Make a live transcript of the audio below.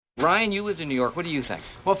Ryan, you lived in New York. What do you think?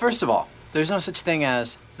 Well, first of all, there's no such thing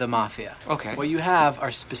as the mafia. Okay. What you have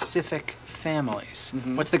are specific families.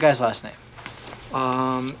 Mm-hmm. What's the guy's last name?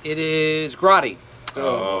 It is Grotti.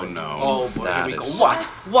 Oh, no. Oh, boy, here we go. is- What?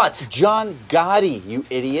 What? John Gotti, you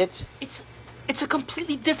idiot. It's a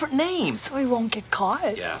completely different name. So he won't get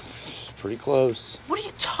caught. Yeah, pretty close. What are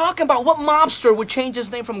you talking about? What mobster would change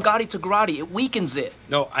his name from Gotti to Grotti? It weakens it.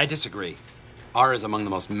 No, I disagree. R is among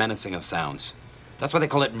the most menacing of sounds. That's why they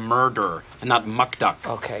call it murder and not muckduck.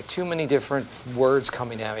 Okay, too many different words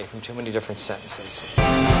coming at me from too many different sentences.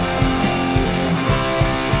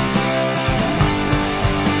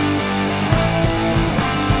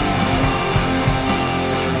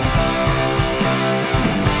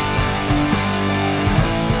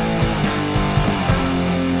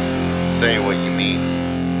 Say what you mean.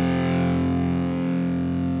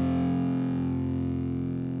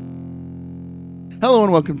 Hello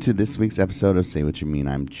and welcome to this week's episode of Say What You Mean.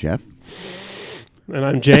 I'm Jeff. And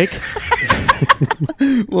I'm Jake.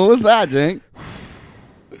 What was that, Jake?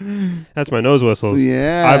 That's my nose whistles.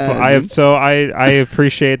 Yeah. I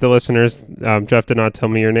appreciate the listeners. Jeff did not tell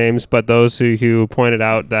me your names, but those who pointed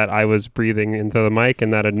out that I was breathing into the mic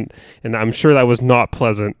and I'm sure that was not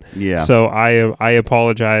pleasant. Yeah. So I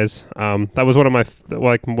apologize. That was one of my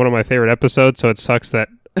favorite episodes. So it sucks that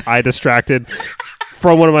I distracted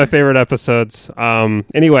from one of my favorite episodes.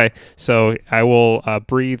 Anyway, so I will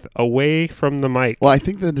breathe away from the mic. Well, I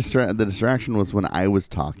think the distraction was when I was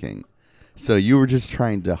talking. So you were just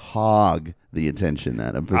trying to hog the attention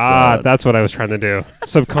that episode. That's what I was trying to do.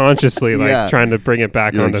 Subconsciously, Yeah. trying to bring it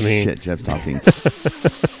back You're onto like, me. Shit, Jeff's talking.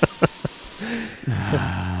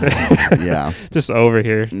 Yeah. Just over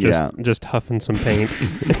here. Yeah. Just huffing some paint.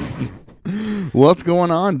 What's going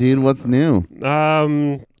on, dude? What's new?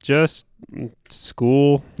 Just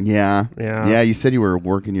school. Yeah. Yeah. Yeah, you said you were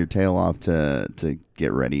working your tail off to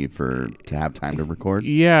get ready to have time to record.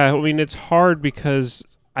 Yeah, I mean, it's hard because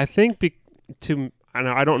I think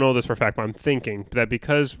I don't know this for a fact, but I'm thinking that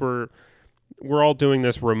because we're all doing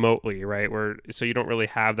this remotely, right? So you don't really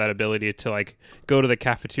have that ability to like go to the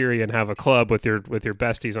cafeteria and have a club with your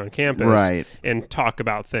besties on campus, Right. And talk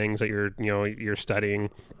about things that you're studying.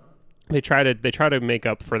 They try to make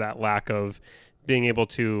up for that lack of being able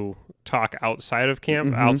to talk outside of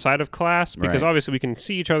camp, outside of class, because Right. obviously we can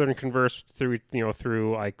see each other and converse through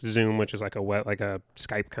like Zoom, which is like a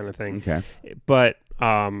Skype kind of thing. Okay. But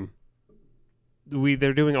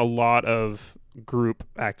they're doing a lot of group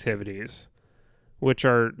activities, which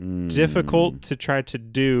are difficult to try to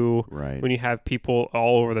do Right. when you have people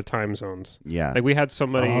all over the time zones. Yeah. Like we had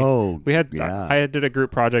somebody. Yeah. I did a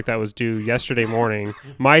group project that was due yesterday morning.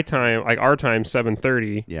 My time, like our time,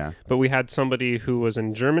 7:30. Yeah. But we had somebody who was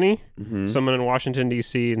in Germany, someone in Washington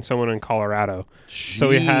D.C., and someone in Colorado. So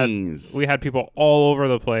we had people all over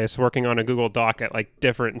the place working on a Google Doc at like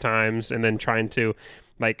different times, and then trying to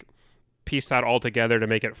like piece that all together to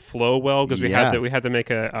make it flow well, because we had to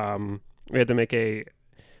make an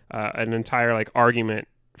entire like argument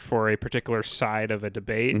for a particular side of a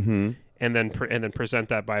debate, and then present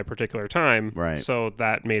that by a particular time. Right. So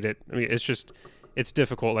that made it. I mean, it's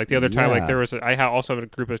difficult. Like the other time, like I also have a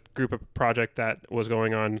group of project that was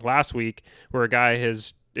going on last week where a guy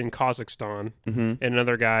is in Kazakhstan and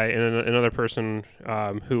another guy and another person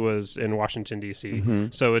who was in Washington D.C.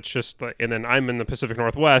 So it's just like, and then I'm in the Pacific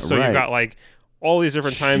Northwest, so Right. you've got like all these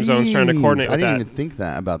different time zones trying to coordinate I with didn't that. even think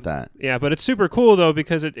about that. Yeah, but it's super cool though,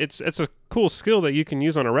 because it's a cool skill that you can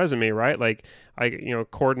use on a resume, right? Like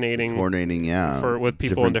coordinating, yeah, with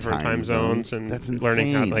people in different time zones, and that's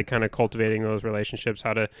learning how insane. like kind of cultivating those relationships,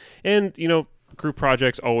 and group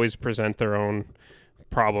projects always present their own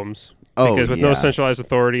problems. Oh, Because with yeah. no centralized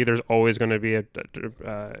authority, there's always going to be a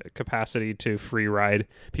capacity to free ride.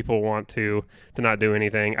 People want to not do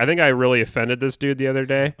anything. I think I really offended this dude the other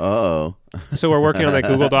day. Uh-oh. So we're working on that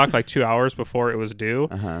Google Doc like 2 hours before it was due,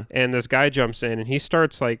 and this guy jumps in and he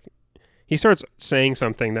starts saying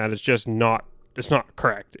something that is just not. It's not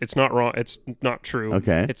correct. It's not wrong. It's not true.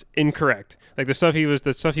 Okay. It's incorrect. Like the stuff he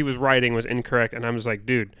was writing was incorrect, and I'm just like,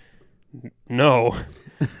 dude, no.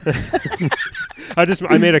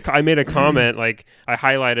 I made a comment, like I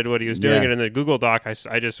highlighted what he was doing, and in the Google Doc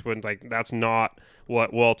I just went like, that's not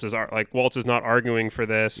what Waltz is like. Waltz is not arguing for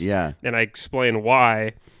this. Yeah. And I explained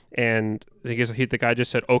why, and the guy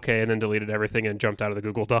just said okay, and then deleted everything and jumped out of the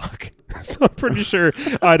Google Doc. So I'm pretty sure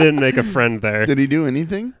I didn't make a friend there. Did he do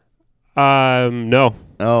anything? No.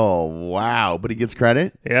 Oh, wow. But he gets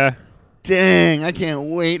credit? Yeah. Dang, I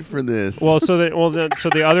can't wait for this. Well,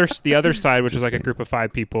 the other side, which is like a group of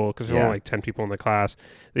 5 people, because there's only like 10 people in the class.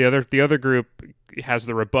 The other group has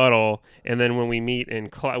the rebuttal, and then when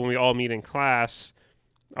we all meet in class,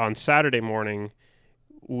 on Saturday morning,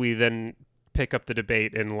 we then pick up the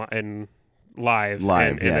debate in live,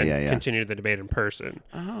 and then continue the debate in person.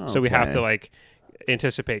 Oh, so we have okay. to like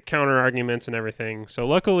anticipate counter arguments and everything. So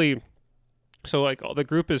luckily, like all the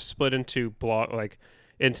group is split into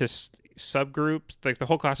subgroups. Like the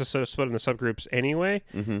whole class is sort of split into subgroups anyway.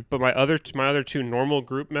 But my other two normal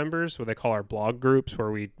group members, what they call our blog groups,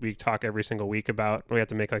 where we talk every single week about. We have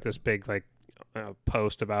to make like this big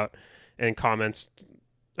post about and comments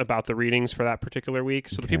about the readings for that particular week.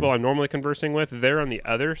 So the people I'm normally conversing with, they're on the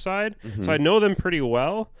other side. So I know them pretty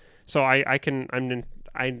well. So I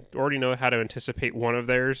already know how to anticipate one of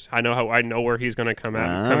theirs. I know where he's going to come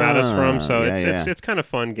at us from. So it's kind of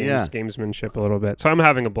fun gamesmanship a little bit. So I'm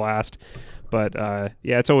having a blast. But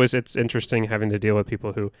it's interesting having to deal with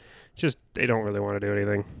people who just they don't really want to do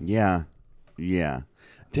anything. Yeah.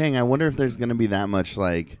 Dang, I wonder if there's going to be that much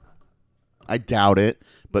like I doubt it,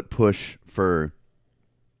 but push for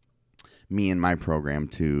me and my program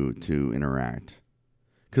to interact.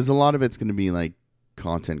 Cuz a lot of it's going to be like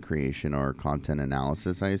content creation or content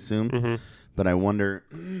analysis, I assume. But I wonder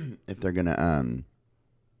if they're gonna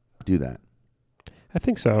do that. I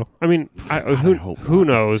think so. I mean, who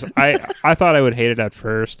knows? I thought I would hate it at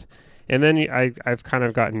first, and then I've kind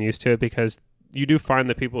of gotten used to it because you do find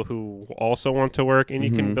the people who also want to work, and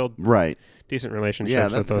you can build decent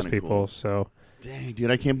relationships with those people. Cool. So, dang,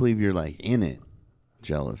 dude, I can't believe you're like in it.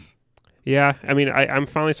 Jealous. Yeah, I mean, I'm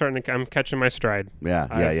finally I'm catching my stride. Yeah.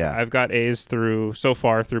 I've got A's through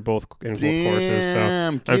both courses, so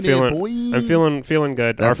I'm feeling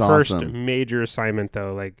good. That's Our first awesome. major assignment,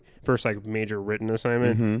 though, like first like major written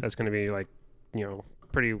assignment, that's going to be like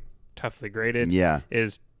pretty toughly graded. Yeah,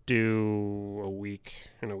 is due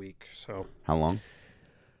in a week. So how long?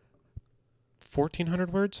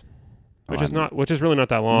 1,400 words, which is really not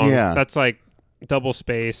that long. Yeah, that's like double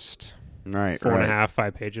spaced. Right, 4.5,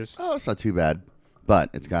 5 pages. Oh, it's not too bad,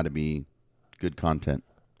 but it's got to be good content.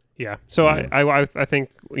 Yeah. So I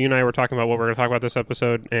think you and I were talking about what we're going to talk about this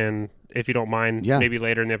episode, and if you don't mind, maybe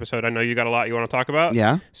later in the episode, I know you got a lot you want to talk about.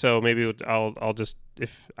 Yeah. So maybe I'll just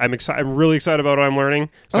I'm really excited about what I'm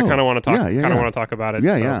learning, so I kind of want to talk. Want to talk about it.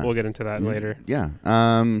 So we'll get into that later. Yeah.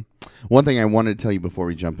 One thing I wanted to tell you before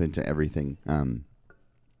we jump into everything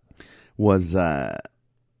was.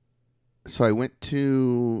 So I went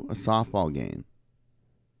to a softball game,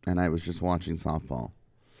 and I was just watching softball.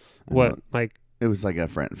 It was like a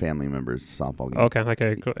family member's softball game. Okay, like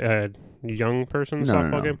a young person's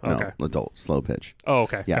softball game? Okay. No, adult, slow pitch. Oh,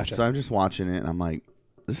 okay. Yeah, gotcha. So I'm just watching it, and I'm like,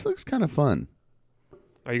 this looks kind of fun.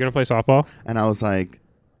 Are you going to play softball? And I was like,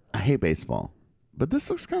 I hate baseball, but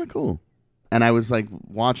this looks kind of cool. And I was like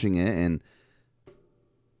watching it and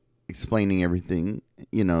explaining everything,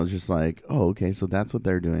 just like, oh, okay, so that's what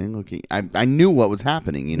they're doing. Okay, I knew what was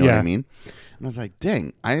happening, you know what I mean? And I was like,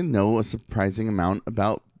 dang, I know a surprising amount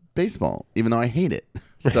about baseball, even though I hate it.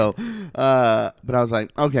 So, but I was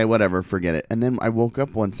like, okay, whatever, forget it. And then I woke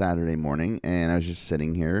up one Saturday morning, and I was just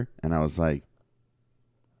sitting here, and I was like,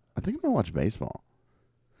 I think I'm going to watch baseball.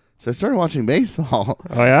 So I started watching baseball.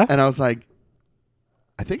 Oh, yeah? And I was like,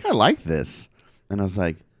 I think I like this. And I was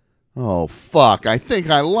like, oh, fuck, I think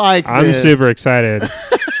I like this. I'm super excited.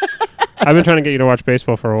 I've been trying to get you to watch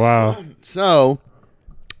baseball for a while. So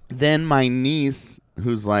then my niece,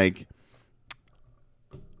 who's like,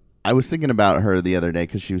 I was thinking about her the other day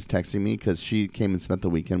because she was texting me because she came and spent the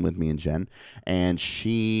weekend with me and Jen. And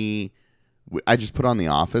I just put on The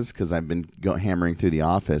Office because I've been hammering through The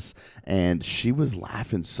Office. And she was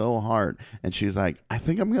laughing so hard. And she was like, I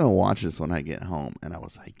think I'm going to watch this when I get home. And I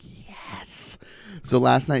was like, yes. So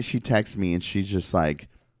last night she texted me and she's just like,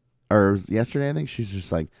 or yesterday I think, she's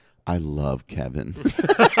just like, I love Kevin.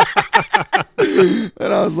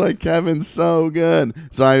 And I was like, Kevin's so good.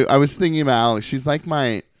 So I was thinking about Alex. She's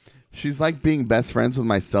like being best friends with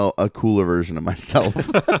myself, a cooler version of myself.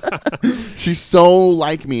 She's so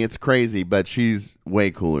like me, it's crazy, but she's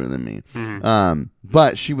way cooler than me. Mm-hmm.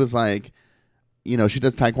 But she was like, she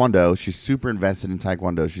does Taekwondo. She's super invested in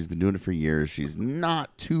Taekwondo. She's been doing it for years. She's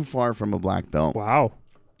not too far from a black belt. Wow.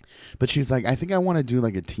 But she's like, I think I want to do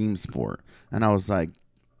like a team sport. And I was like,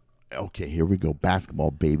 okay, here we go.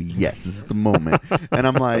 Basketball, baby. Yes, this is the moment. And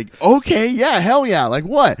I'm like, okay, yeah, hell yeah. Like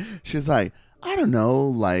what? She's like, I don't know,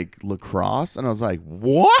 like lacrosse. And I was like,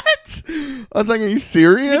 what? I was like, are you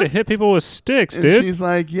serious? You need to hit people with sticks, and dude. She's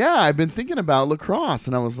like, yeah, I've been thinking about lacrosse.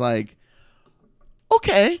 And I was like,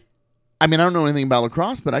 okay. I mean, I don't know anything about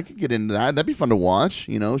lacrosse, but I could get into that. That'd be fun to watch.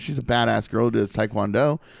 She's a badass girl who does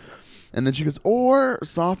Taekwondo. And then she goes, or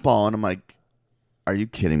softball. And I'm like, are you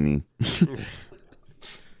kidding me?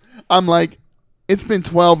 I'm like, It's been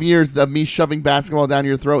 12 years of me shoving basketball down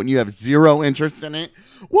your throat and you have zero interest in it.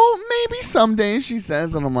 Well, maybe someday, she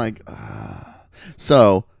says. And I'm like,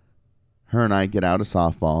 So her and I get out of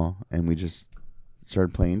softball and we just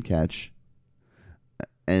started playing catch.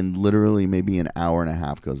 And literally maybe an hour and a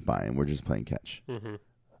half goes by and we're just playing catch. Mm-hmm.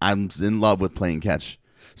 I'm in love with playing catch.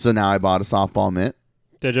 So now I bought a softball mitt.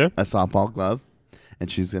 Did you? A softball glove.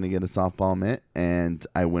 And she's going to get a softball mitt. And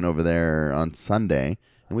I went over there on Sunday.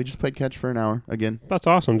 And we just played catch for an hour again. That's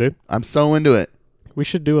awesome, dude. I'm so into it. We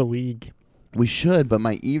should do a league. We should, but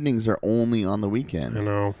my evenings are only on the weekend. I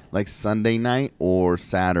know. Like Sunday night or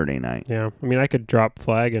Saturday night. Yeah. I mean, I could drop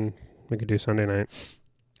flag and we could do Sunday night.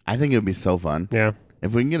 I think it would be so fun. Yeah.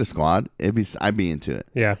 If we can get a squad, I'd be into it.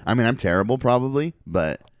 Yeah. I mean, I'm terrible probably,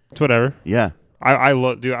 but it's whatever. Yeah. I've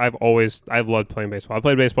loved playing baseball. I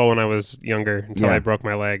played baseball when I was younger until I broke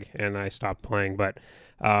my leg and I stopped playing.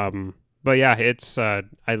 But yeah, it's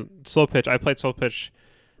slow pitch. I played slow pitch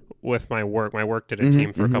with my work. My work did a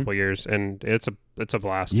team for a couple years, and it's a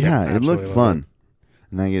blast. Yeah, it looked fun.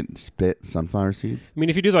 And I get spit sunflower seeds. I mean,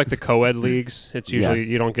 if you do like the co-ed leagues, it's usually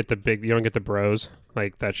you don't get the bros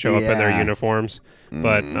like that show up in their uniforms.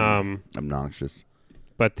 But obnoxious.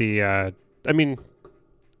 But I mean,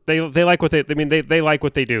 they like what they like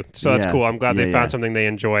what they do. So that's cool. I'm glad they found something they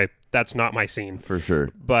enjoy. That's not my scene for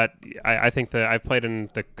sure. But I think that I played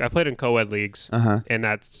in co-ed leagues, and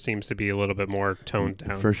that seems to be a little bit more toned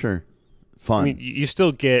down for sure. Fun. I mean, you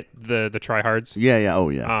still get the tryhards. Yeah. Oh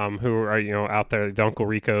yeah. Who are out there? The Uncle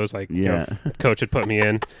Ricos, like coach had put me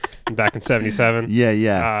in back in '77.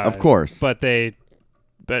 Yeah. Of course. But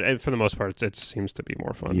for the most part, it seems to be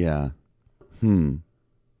more fun. Yeah.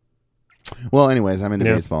 Well, anyways, I'm into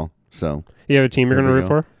baseball. So you have a team you're going to root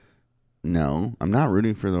for? No, I'm not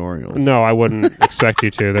rooting for the Orioles. No, I wouldn't expect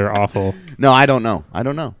you to. They're awful. No, I don't know.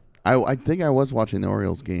 I think I was watching the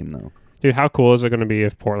Orioles game, though. Dude, how cool is it going to be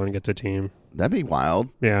if Portland gets a team? That'd be wild.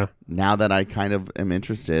 Yeah. Now that I kind of am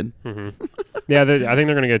interested. Mm-hmm. Yeah, I think they're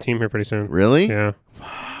going to get a team here pretty soon. Really? Yeah.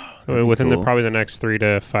 Within probably the next 3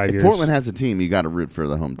 to 5 years. If Portland has a team, you got to root for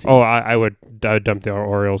the home team. Oh, I would dump the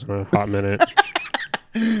Orioles in a hot minute.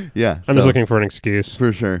 Yeah. I'm just looking for an excuse.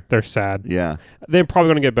 For sure. They're sad. Yeah. They're probably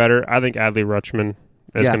going to get better. I think Adley Rutschman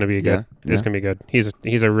is going to be good. Yeah. It's going to be good.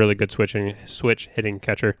 He's a really good switch hitting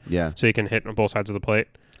catcher. Yeah. So he can hit on both sides of the plate.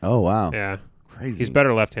 Oh, wow. Yeah. Crazy. He's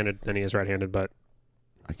better left-handed than he is right-handed, but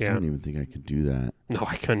I can't even think I could do that. No,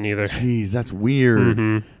 I couldn't either. Jeez, that's weird.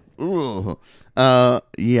 Mm-hmm.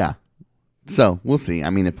 Yeah. So we'll see. I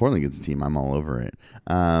mean, if Portland gets a team, I'm all over it.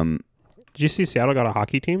 Did you see Seattle got a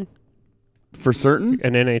hockey team? For certain?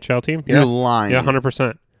 An NHL team? You're lying. Yeah,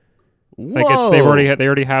 100%. Whoa. Like they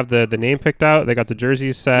already have the name picked out. They got the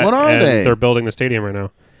jerseys set. What are they? They're building the stadium right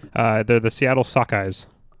now. They're the Seattle Sockeyes.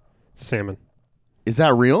 It's a salmon. Is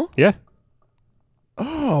that real? Yeah.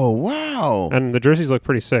 Oh, wow. And the jerseys look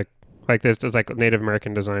pretty sick. Like it's like Native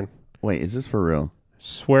American design. Wait, is this for real?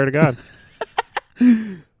 Swear to God.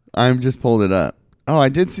 I'm just pulled it up. Oh, I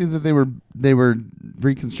did see that they were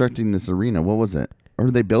reconstructing this arena. What was it? Or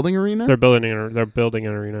are they building arena? They're building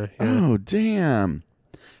an arena. Yeah. Oh, damn.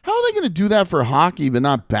 How are they going to do that for hockey but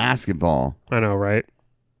not basketball? I know, right?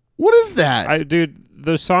 What is that? Dude,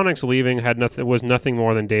 the Sonics leaving was nothing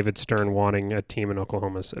more than David Stern wanting a team in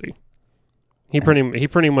Oklahoma City. He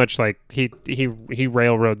pretty much like he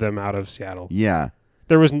railroaded them out of Seattle. Yeah.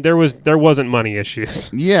 There wasn't money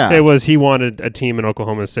issues. Yeah. It was he wanted a team in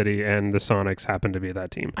Oklahoma City and the Sonics happened to be that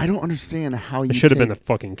team. I don't understand how it should have been the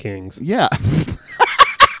fucking Kings. Yeah.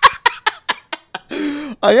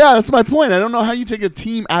 Yeah, that's my point. I don't know how you take a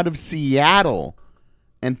team out of Seattle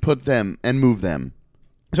and move them.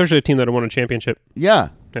 Especially a team that had won a championship. Yeah.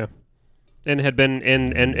 Yeah. And had been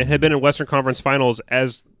in Western Conference Finals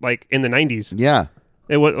as like in the 90s. Yeah.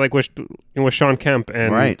 It was like with Sean Kemp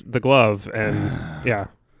and the glove and yeah.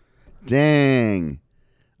 Dang.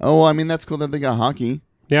 Oh, I mean that's cool that they got hockey.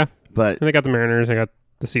 Yeah. But and they got the Mariners, they got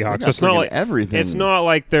the Seahawks. So it's not like everything. It's not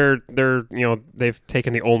like they're they've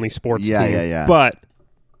taken the only sports team. Yeah. But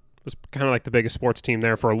it was kind of like the biggest sports team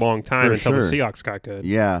there for a long time until the Seahawks got good.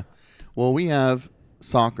 Yeah. Well, we have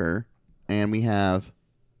soccer and we have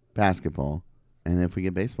basketball, and if we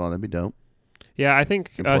get baseball, that'd be dope. Yeah, I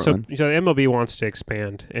think so. The MLB wants to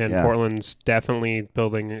expand, and Portland's definitely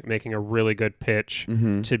making a really good pitch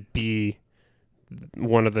to be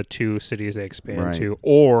one of the 2 cities they expand to,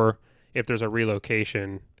 or if there's a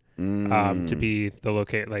relocation, to be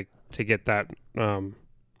the to get that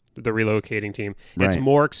the relocating team. It's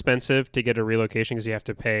more expensive to get a relocation because you have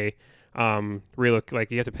to pay you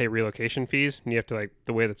have to pay relocation fees, and you have to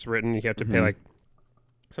the way that's written, you have to pay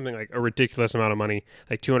something like a ridiculous amount of money,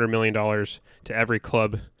 like $200 million to every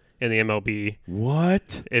club in the MLB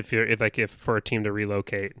What? if for a team to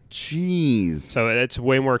relocate. Jeez. So it's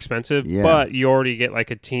way more expensive, Yeah. but you already get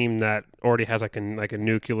like a team that already has like a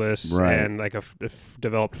nucleus Right. and like a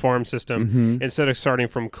developed farm system instead of starting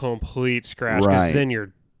from complete scratch. Because Right. then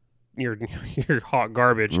you're hot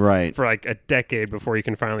garbage Right. for like a decade before you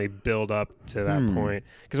can finally build up to that point.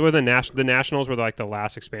 Because with the Nationals were like the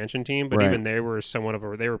last expansion team, but Right. even they were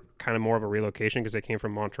kind of more of a relocation because they came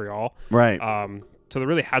from Montreal. Right. So there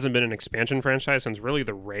really hasn't been an expansion franchise since really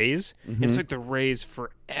the Rays. It took the Rays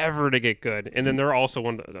forever to get good, and then they're also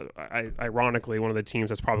ironically one of the teams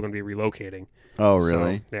that's probably going to be relocating. Oh, So,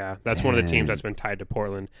 really? yeah, that's one of the teams that's been tied to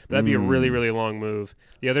Portland. But that'd be a really, really long move.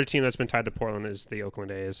 The other team that's been tied to Portland is the Oakland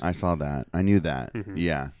A's. I saw that. I knew that.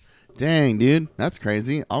 Yeah. Dang, dude. That's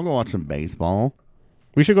crazy. I'll go watch some baseball.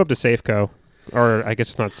 We should go up to Safeco, or I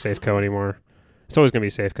guess it's not Safeco anymore. It's always going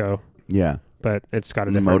to be Safeco, Yeah. but it's got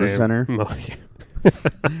a different Motor name. Center? Yeah.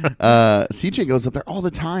 CJ goes up there all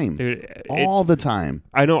the time. Dude, all the time.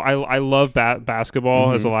 I know. I love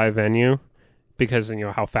basketball as a live venue because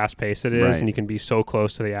how fast paced it is, Right. and you can be so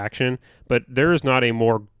close to the action. But there is not a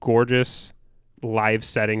more gorgeous live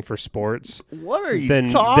setting for sports What are you than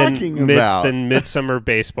talking about? than Midsummer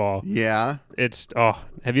Baseball. Yeah. It's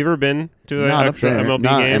have you ever been to Not an up actual there. MLB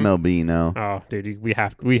Not game? MLB, no. Oh, dude, you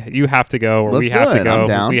have to go, or Let's we have do to it. go. I'm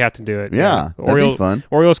down. We have to do it. Yeah, that'd be fun.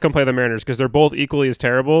 Orioles come play the Mariners because they're both equally as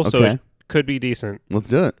terrible, so Okay. it could be decent. Let's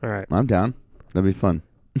do it. All right. I'm down. That'd be fun.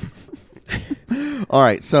 All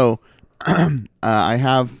right. So I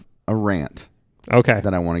have a rant Okay,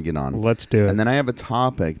 that I want to get on. let's do it. And then I have a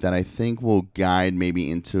topic that I think will guide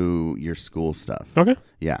maybe into your school stuff. Okay,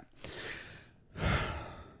 Yeah.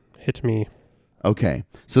 hit me. Okay.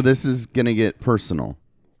 So this is going to get personal.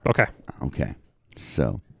 Okay. Okay.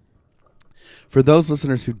 So, for those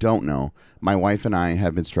listeners who don't know, my wife and I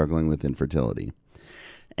have been struggling with infertility.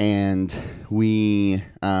 And we,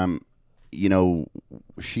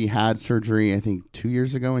 she had surgery, I think, 2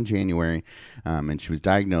 years ago in January, and she was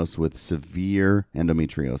diagnosed with severe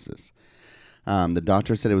endometriosis. The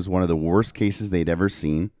doctor said it was one of the worst cases they'd ever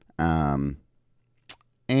seen. And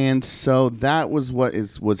so that was what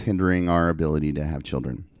was hindering our ability to have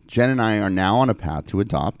children. Jen and I are now on a path to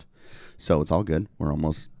adopt. So it's all good. We're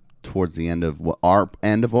almost towards the end of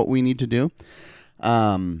what we need to do.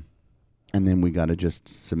 And then we got to just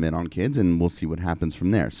submit on kids and we'll see what happens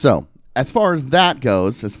from there. So as far as that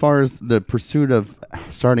goes, as far as the pursuit of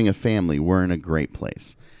starting a family, we're in a great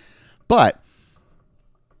place. But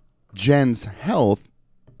Jen's health,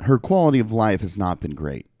 her quality of life has not been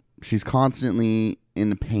great. She's constantly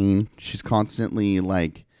in pain. She's constantly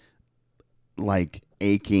like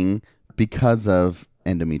aching because of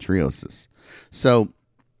endometriosis. So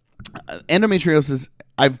endometriosis,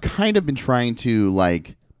 I've kind of been trying to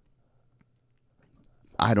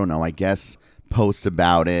post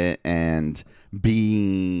about it and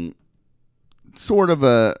be sort of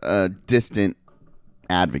a distant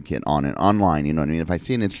advocate on it online. You know what I mean? If I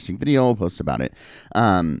see an interesting video, I'll post about it.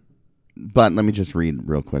 But let me just read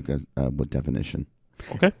real quick what definition.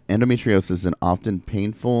 Okay. Endometriosis is an often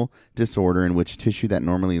painful disorder in which tissue that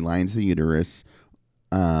normally lines the uterus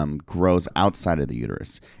grows outside of the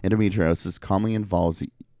uterus. Endometriosis commonly involves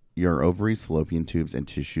your ovaries, fallopian tubes, and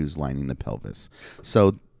tissues lining the pelvis.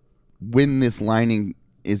 So when this lining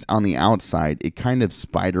is on the outside, it kind of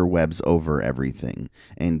spider webs over everything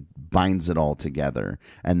and binds it all together,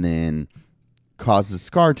 and then causes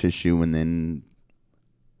scar tissue, and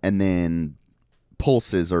then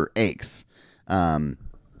pulses or aches in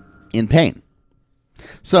pain.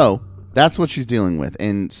 So that's what she's dealing with.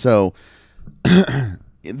 And so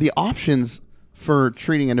the options for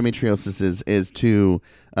treating endometriosis is to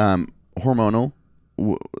hormonal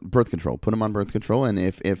birth control. Put them on birth control, and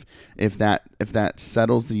if that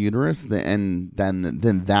settles the uterus, then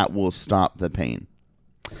that will stop the pain.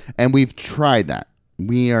 And we've tried that.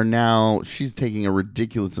 She's taking a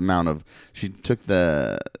ridiculous amount of,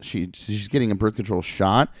 she's getting a birth control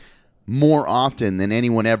shot more often than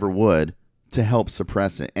anyone ever would to help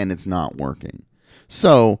suppress it, and it's not working.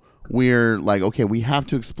 So we're like, okay, we have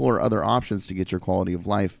to explore other options to get your quality of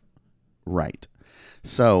life right.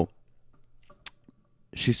 So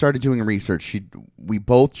she started doing research. We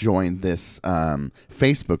both joined this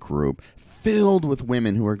Facebook group filled with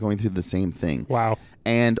women who are going through the same thing. Wow.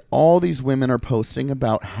 And all these women are posting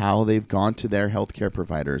about how they've gone to their healthcare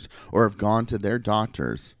providers or have gone to their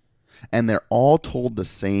doctors, and they're all told the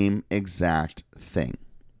same exact thing.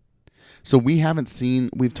 So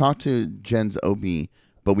we've talked to Jen's OB,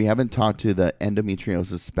 but we haven't talked to the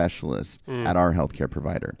endometriosis specialist at our healthcare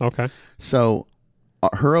provider. Okay. So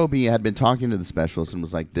her OB had been talking to the specialist and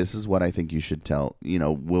was like, this is what I think you should tell,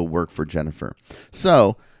 will work for Jennifer.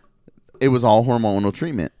 So it was all hormonal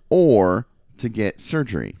treatment or to get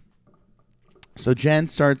surgery. So Jen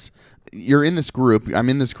you're in this group, I'm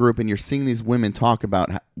in this group, and you're seeing these women talk about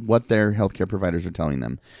what their healthcare providers are telling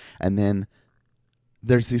them. And then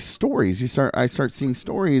there's these stories. I start seeing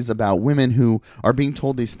stories about women who are being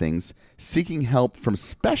told these things, seeking help from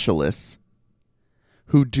specialists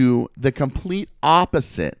who do the complete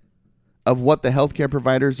opposite of what the healthcare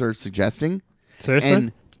providers are suggesting. Seriously?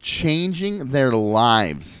 And changing their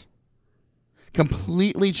lives.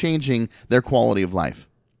 Completely changing their quality of life.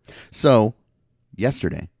 So,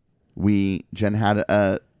 yesterday,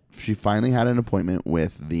 Jen she finally had an appointment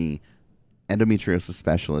with the endometriosis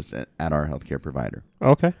specialist at our healthcare provider.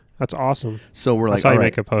 Okay. That's awesome. So we're I like, saw all you right,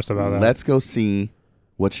 make a post about that. let's go see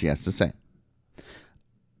what she has to say.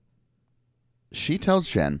 She tells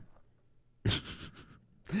Jen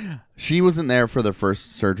she wasn't there for the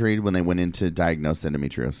first surgery when they went in to diagnose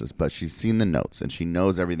endometriosis, but she's seen the notes and she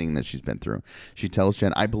knows everything that she's been through. She tells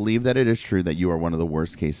Jen, I believe that it is true that you are one of the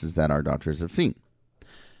worst cases that our doctors have seen.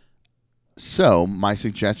 So my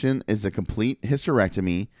suggestion is a complete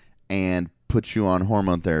hysterectomy and put you on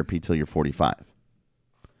hormone therapy till you're 45.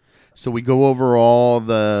 So we go over all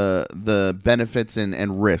the benefits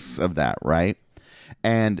and risks of that, right?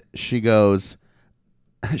 And she tells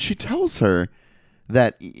her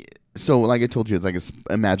that, so like I told you, it's like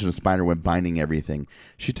imagine a spider web binding everything.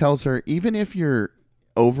 She tells her, even if your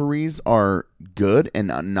ovaries are good and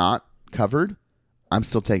not covered, I'm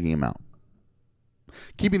still taking them out.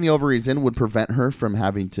 Keeping the ovaries in would prevent her from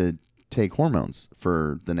having to take hormones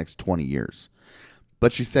for the next 20 years.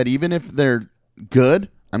 But she said, even if they're good,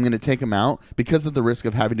 I'm going to take them out because of the risk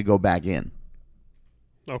of having to go back in.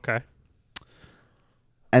 Okay.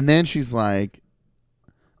 And then she's like,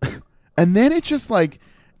 and then it just like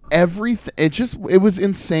everything, it was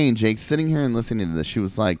insane, Jake, sitting here and listening to this. She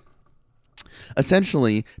was like,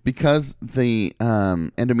 essentially, because the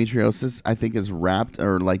endometriosis, I think, is wrapped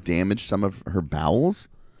or like damaged some of her bowels,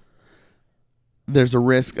 there's a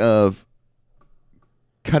risk of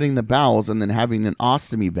cutting the bowels and then having an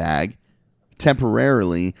ostomy bag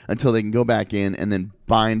temporarily until they can go back in and then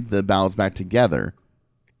bind the bowels back together.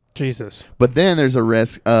 Jesus. But then there's a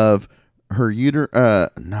risk of her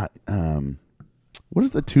what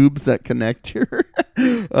is the tubes that connect your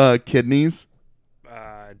kidneys?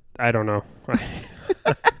 I don't know.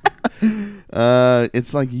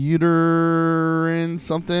 It's like uterine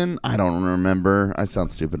something. I don't remember. I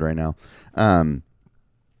sound stupid right now.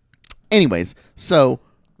 Anyways, so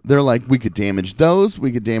they're like, we could damage those.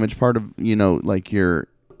 We could damage part of, like your,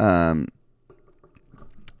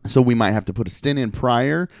 so we might have to put a stent in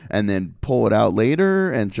prior and then pull it out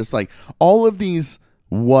later. And just like all of these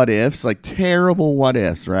what ifs, like terrible what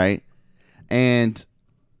ifs, right? And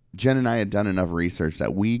Jen and I had done enough research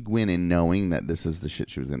that we went in knowing that this is the shit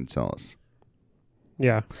she was going to tell us.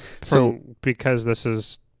 Yeah. So because this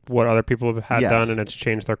is what other people have had Yes. done and it's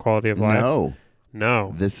changed their quality of life.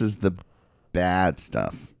 No. This is the bad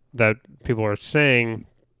stuff. That people are saying,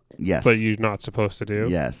 Yes. but you're not supposed to do.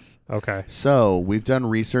 Yes. Okay. So we've done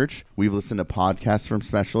research. We've listened to podcasts from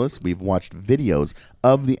specialists. We've watched videos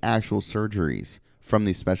of the actual surgeries from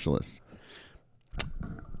these specialists.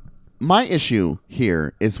 My issue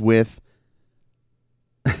here is with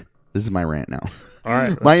this is my rant now. All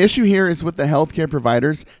right. My issue here is with the healthcare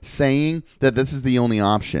providers saying that this is the only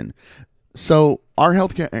option. So our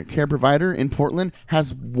healthcare provider in Portland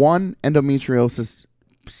has one endometriosis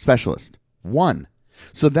specialist. One.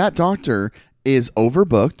 So that doctor is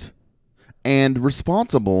overbooked and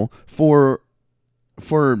responsible for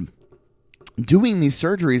doing these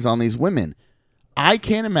surgeries on these women. I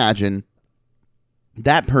can't imagine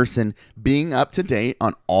that person being up to date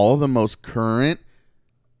on all the most current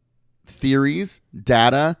theories,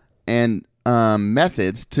 data, and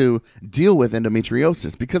methods to deal with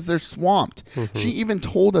endometriosis because they're swamped. Mm-hmm. She even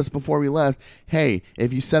told us before we left, hey,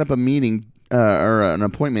 if you set up a meeting or an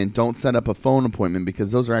appointment, don't set up a phone appointment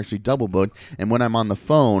because those are actually double booked. And when I'm on the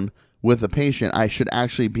phone with a patient, I should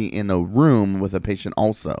actually be in a room with a patient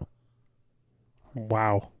also.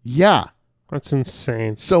 Wow. Yeah. That's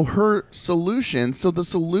insane. So the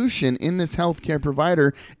solution in this healthcare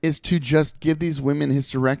provider is to just give these women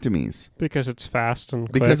hysterectomies. Because it's fast and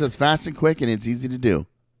quick. Because it's fast and quick and it's easy to do.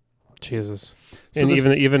 Jesus. So and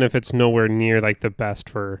even if it's nowhere near like the best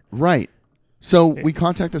for... Right. So we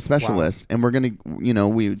contact the specialist, and we're going to,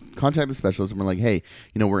 we contact the specialist, and we're like, hey,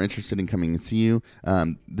 we're interested in coming and see you.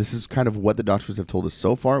 This is kind of what the doctors have told us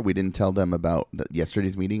so far. We didn't tell them about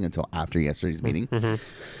yesterday's meeting until after yesterday's meeting. Mm-hmm.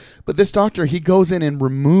 But this doctor, he goes in and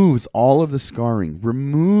removes all of the scarring,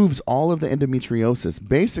 removes all of the endometriosis,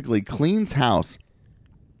 basically cleans house,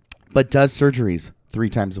 but does surgeries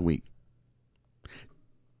 3 times a week.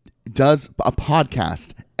 Does a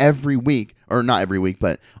podcast every week, or not every week,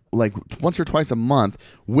 but like once or twice a month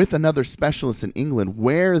with another specialist in England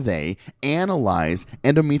where they analyze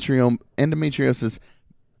endometriosis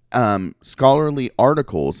scholarly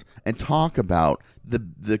articles and talk about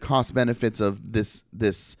the cost benefits of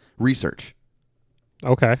this research.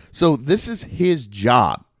 Okay. So this is his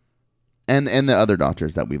job, and the other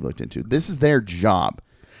doctors that we've looked into. This is their job,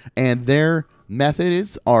 and their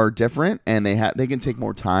methods are different, and they can take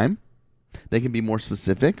more time. They can be more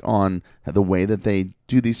specific on the way that they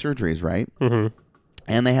do these surgeries, right? Mm-hmm.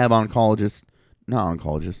 And they have not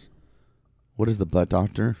oncologists. What is the butt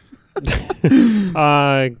doctor?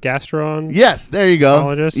 Gastron. Yes, there you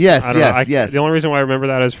go. Yes. The only reason why I remember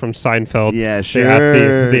that is from Seinfeld. Yeah,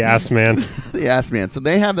 sure. The ass man. The ass man. So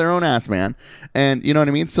they have their own ass man, and you know what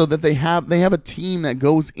I mean. So that they have a team that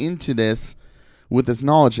goes into this with this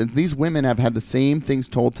knowledge, and these women have had the same things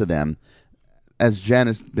told to them as Jen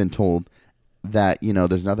has been told, that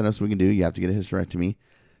there's nothing else we can do. You have to get a hysterectomy.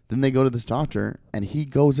 Then they go to this doctor, and he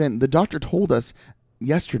goes in. The doctor told us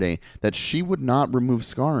yesterday that she would not remove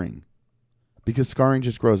scarring because scarring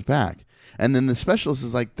just grows back. And then the specialist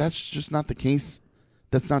is like, that's just not the case.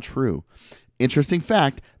 That's not true. Interesting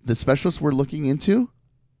fact, the specialist we're looking into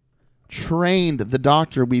trained the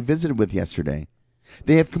doctor we visited with yesterday.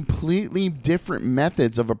 They have completely different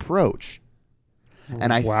methods of approach.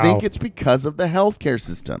 And I think it's because of the healthcare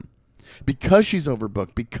system. Because she's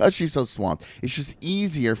overbooked, because she's so swamped, it's just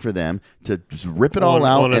easier for them to just rip it all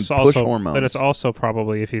out and push hormones. But it's also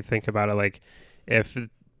probably, if you think about it, like if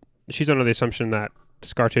she's under the assumption that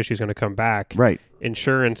scar tissue is going to come back, right?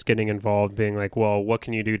 Insurance getting involved, being like, well, what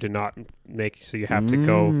can you do to not make so you have to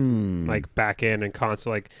go like back in and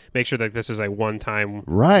constantly make sure that this is a one time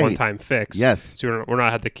fix. Yes, so we're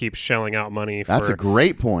not have to keep shelling out money. That's a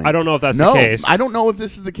great point. I don't know if that's the case. I don't know if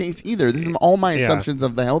this is the case either. This is all my assumptions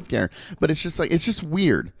of the healthcare, but it's just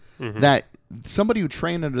weird that somebody who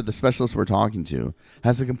trained under the specialist we're talking to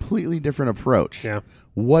has a completely different approach. Yeah,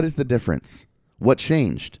 what is the difference? What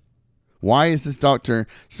changed? Why is this doctor?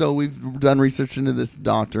 So we've done research into this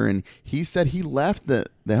doctor, and he said he left the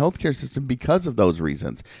healthcare system because of those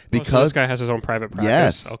reasons. Because so this guy has his own private practice.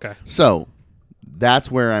 Yes. Okay. So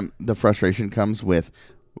that's where the frustration comes with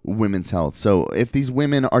women's health. So if these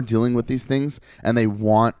women are dealing with these things and they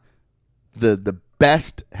want the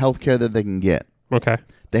best healthcare that they can get, okay,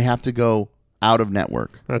 they have to go out of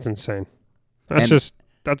network. That's insane. That's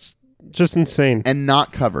just insane. And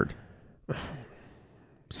not covered.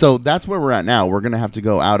 So that's where we're at now. We're going to have to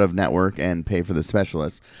go out of network and pay for the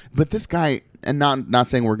specialist. But this guy, and not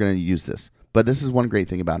saying we're going to use this, but this is one great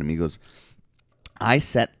thing about him. He goes, I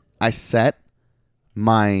set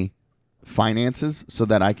my finances so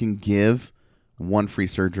that I can give one free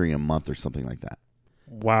surgery a month or something like that.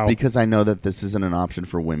 Wow. Because I know that this isn't an option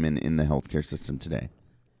for women in the healthcare system today.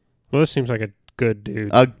 Well, this seems like a good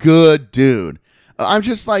dude. A good dude. I'm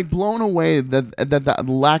just like blown away that the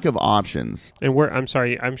lack of options. And where? I'm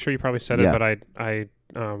sorry. I'm sure you probably said it, but I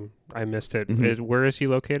missed it. Mm-hmm. Where is he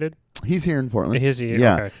located? He's here in Portland. Is he?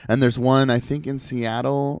 Yeah. Okay. And there's one I think in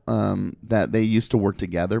Seattle that they used to work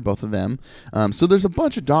together, both of them. So there's a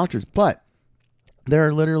bunch of doctors, but there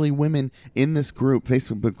are literally women in this group,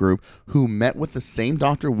 Facebook group, who met with the same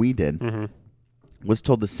doctor we did. Mm-hmm. Was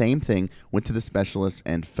told the same thing, went to the specialist,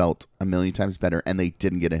 and felt a million times better, and they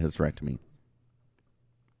didn't get a hysterectomy.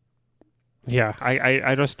 Yeah,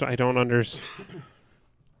 I don't understand.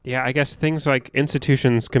 Yeah, I guess things like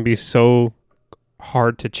institutions can be so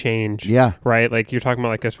hard to change. Yeah. Right? Like you're talking about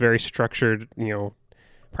like this very structured,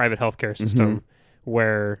 private healthcare system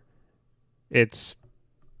where it's,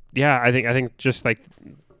 I think just like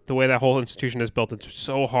the way that whole institution is built, it's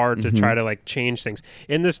so hard to try to like change things.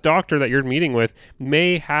 And this doctor that you're meeting with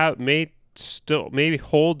may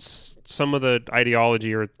holds some of the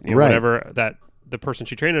ideology or whatever that the person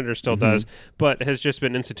she trained under still does, but has just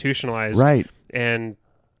been institutionalized, right? And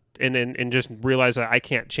just realize that I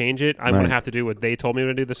can't change it. I'm going to have to do what they told me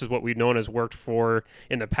to do. This is what we've known has worked for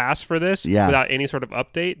in the past for this, without any sort of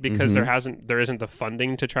update because there isn't the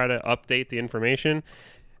funding to try to update the information.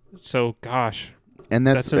 So, gosh, and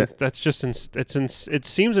it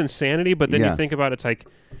seems insanity, but then you think about it, it's like,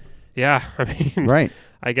 I mean, right?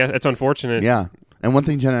 I guess it's unfortunate. Yeah. And one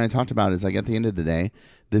thing Jen and I talked about is like at the end of the day,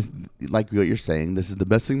 this, like what you're saying, this is the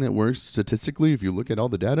best thing that works statistically. If you look at all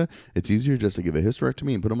the data, it's easier just to give a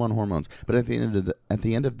hysterectomy and put them on hormones. But at the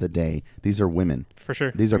end of the day, these are women. For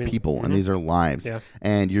sure. These are people and these are lives. Yeah.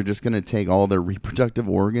 And you're just going to take all their reproductive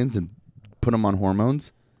organs and put them on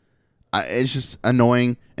hormones. It's just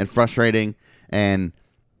annoying and frustrating, and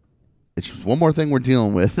it's just one more thing we're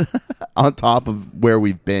dealing with on top of where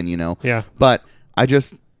we've been, you know. Yeah. But I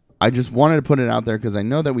just wanted to put it out there because I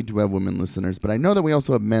know that we do have women listeners, but I know that we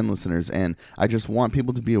also have men listeners, and I just want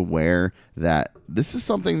people to be aware that this is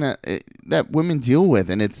something that women deal with,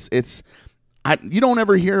 and you don't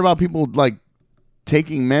ever hear about people like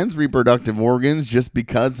taking men's reproductive organs just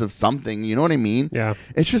because of something. You know what I mean? Yeah.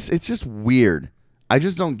 It's just weird. I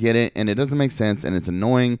just don't get it, and it doesn't make sense, and it's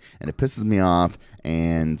annoying, and it pisses me off,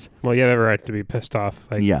 and... Well, you have every right to be pissed off.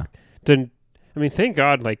 Like, yeah. Thank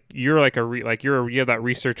God, like, you're like you have that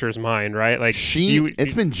researcher's mind, right? Like,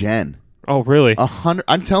 it's been Jen. Oh, really? 100...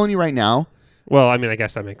 I'm telling you right now... Well, I mean, I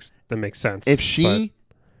guess that makes sense. If she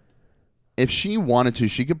wanted to,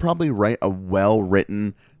 she could probably write a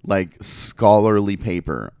well-written, like, scholarly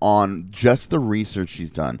paper on just the research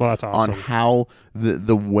she's done. Well, that's awesome. On how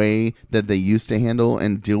the way that they used to handle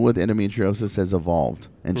and deal with endometriosis has evolved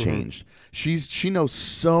and changed. She knows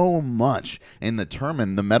so much in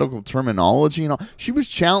the medical terminology and all. She was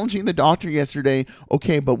challenging the doctor yesterday.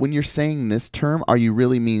 Okay, but when you're saying this term, are you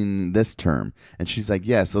really meaning this term? And she's like,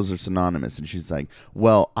 yes, those are synonymous. And she's like,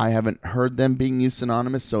 well, I haven't heard them being used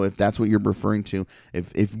synonymous. So if that's what you're referring to,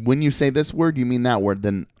 if when you say this word, you mean that word,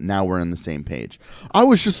 then now we're on the same page. I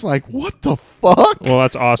was just like, what the fuck? Well,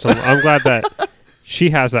 that's awesome. I'm glad that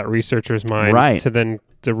she has that researcher's mind, right,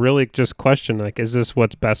 to really just question, like, is this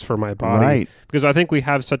what's best for my body? Right. Because I think we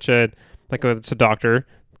have such it's a doctor,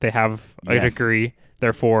 they have a degree,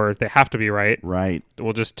 therefore they have to be right. Right.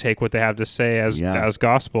 We'll just take what they have to say as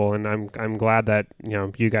gospel, and I'm glad that,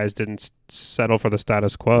 you guys didn't settle for the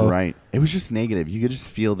status quo. Right. It was just negative. You could just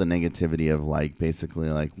feel the negativity of, like, basically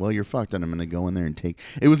like, well, you're fucked, and I'm going to go in there and take.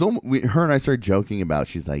 It was almost, her and I started joking about.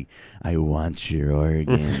 She's like, I want your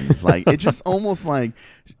organs. Like, it's just almost like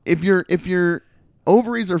if your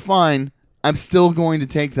ovaries are fine, I'm still going to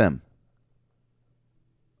take them.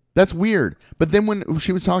 That's weird. But then when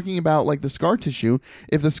she was talking about, like, the scar tissue,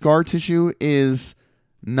 if the scar tissue is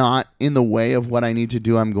not in the way of what I need to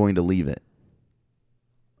do, I'm going to leave it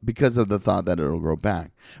because of the thought that it'll grow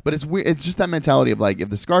back. But it's weird. It's just that mentality of, like,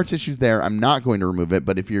 if the scar tissue's there, I'm not going to remove it.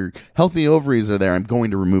 But if your healthy ovaries are there, I'm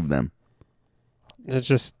going to remove them. It's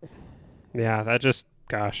just,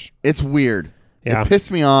 gosh. It's weird. Yeah. It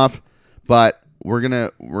pissed me off, but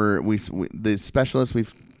the specialist,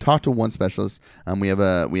 we've talked to one specialist. We have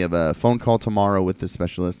a phone call tomorrow with this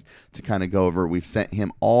specialist to kind of go over. We've sent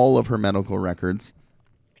him all of her medical records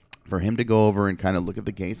for him to go over and kind of look at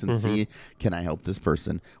the case and see, can I help this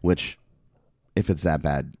person? Which, if it's that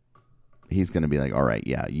bad, he's going to be like, all right,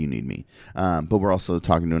 yeah, you need me. But we're also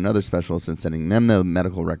talking to another specialist and sending them the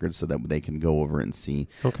medical records so that they can go over and see.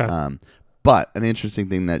 Okay. But an interesting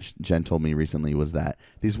thing that Jen told me recently was that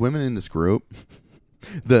these women in this group,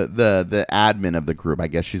 the admin of the group, I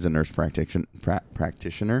guess she's a nurse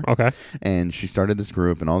practitioner. Okay. And she started this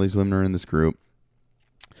group, and all these women are in this group.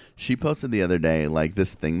 She posted the other day, like,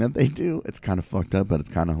 this thing that they do. It's kind of fucked up, but it's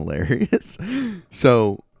kind of hilarious.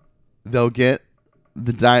 So they'll get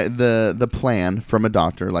the plan from a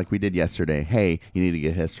doctor, like we did yesterday. Hey, you need to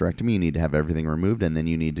get a hysterectomy. You need to have everything removed, and then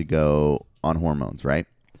you need to go on hormones, right?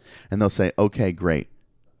 And they'll say, okay, great.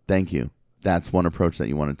 Thank you. That's one approach that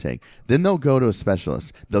you want to take. Then they'll go to a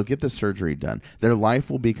specialist. They'll get the surgery done. Their life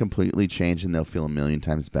will be completely changed, and they'll feel 1,000,000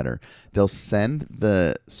 times better. They'll send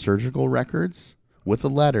the surgical records with a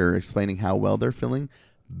letter explaining how well they're feeling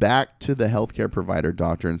back to the healthcare provider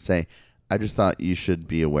doctor and say, I just thought you should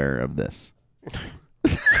be aware of this.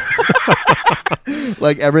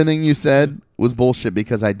 Like, everything you said was bullshit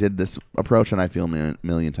because I did this approach and I feel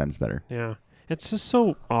 1,000,000 times better. Yeah. It's just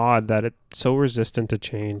so odd that it's so resistant to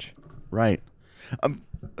change. Right.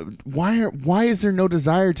 Why is there no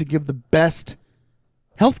desire to give the best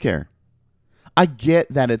healthcare? I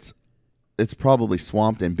get that it's probably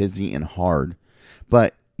swamped and busy and hard,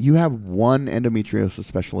 but you have one endometriosis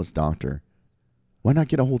specialist doctor. Why not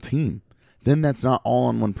get a whole team? Then that's not all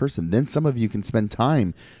on one person. Then some of you can spend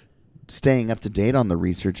time staying up to date on the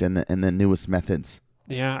research and the newest methods.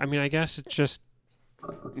 Yeah, I mean, I guess it's just,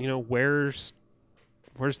 where's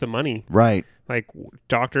the money? Right. Like,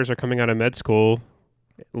 doctors are coming out of med school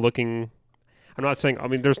looking, I'm not saying, I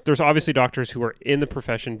mean, there's obviously doctors who are in the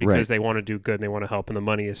profession because they want to do good and they want to help, and the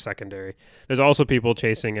money is secondary. There's also people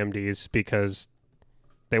chasing MDs because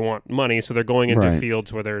they want money, so they're going into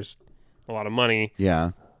fields where there's a lot of money.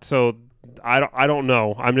 Yeah. So I don't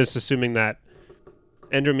know. I'm just assuming that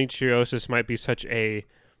endometriosis might be such a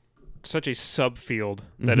subfield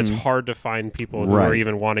that it's hard to find people who are Right.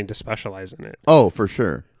 even wanting to specialize in it. Oh, for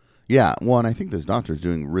sure. Yeah. Well, and I think this doctor's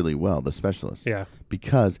doing really well, the specialist. Yeah.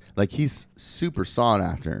 Because like he's super sought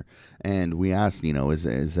after, and we asked,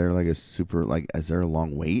 is there like a super is there a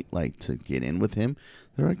long wait like to get in with him?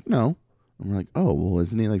 They're like, no. And we're like, oh, well,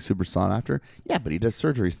 isn't he like super sought after? Yeah, but he does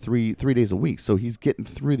surgeries three days a week, so he's getting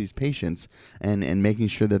through these patients and making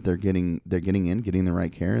sure that they're getting the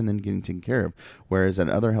right care, and then getting taken care of. Whereas at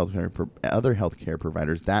other healthcare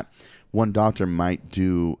providers, that one doctor might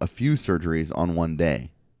do a few surgeries on one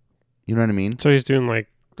day. You know what I mean? So he's doing like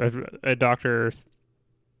a doctor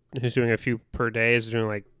who's doing a few per day is doing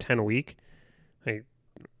like 10 a week. Like,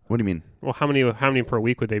 What do you mean? well, how many per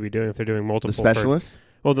week would they be doing if they're doing multiple? The specialist?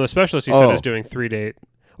 Well, the specialist you said is doing 3 day.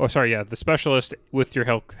 Oh, sorry, yeah. The specialist with your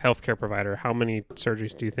healthcare provider, how many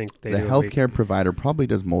surgeries do you think they The do a week? healthcare provider probably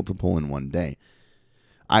does multiple in one day.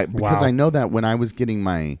 Because Wow. I know that when I was getting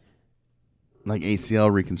my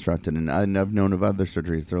ACL reconstructed, and I've known of other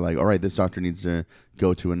surgeries, they're like, all right, this doctor needs to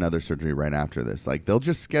go to another surgery right after this. Like they'll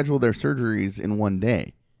just schedule their surgeries in one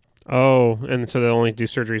day. Oh, and so they only do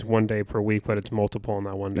surgeries 1 day per week, but it's multiple in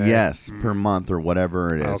that 1 day. Yes, per month or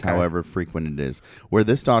whatever it is, Okay. however frequent it is. Where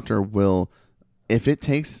this doctor will, if it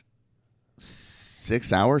takes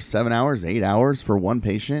 6 hours, 7 hours, 8 hours for one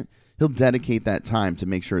patient, he'll dedicate that time to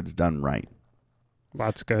make sure it's done right.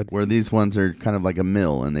 That's good. Where these ones are kind of like a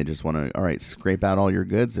mill, and they just want to, all right, scrape out all your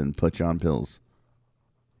goods and put you on pills.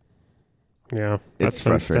 Yeah, It's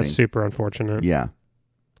frustrating. That's super unfortunate. Yeah.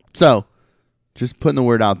 So, just putting the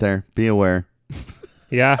word out there. Be aware.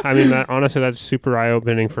 Yeah, I mean, honestly, that's super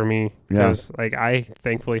eye-opening for me Yeah. because, like, I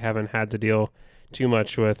thankfully haven't had to deal too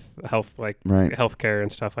much with Right. healthcare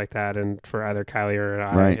and stuff like that, and for either Kylie or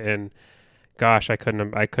I. Right. And gosh, I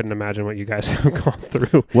couldn't imagine what you guys have gone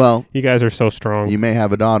through. Well, You guys are so strong. you may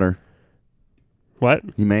have a daughter. What?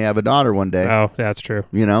 You may have a daughter one day. Oh, yeah, that's true.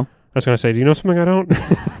 You know? I was gonna say, do you know something I don't?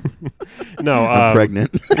 No, I'm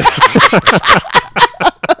pregnant.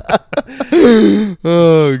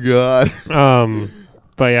 Oh, God.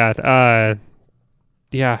 But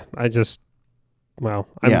yeah, I just, well,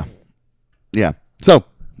 Yeah. So,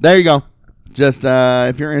 there you go. Just,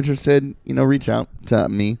 if you're interested, reach out to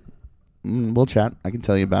me. We'll chat. I can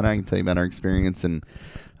tell you about it. I can tell you about our experience and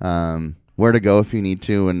where to go if you need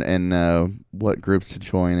to, and what groups to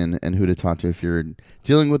join and who to talk to if you're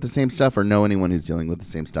dealing with the same stuff or know anyone who's dealing with the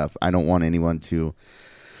same stuff. I don't want anyone to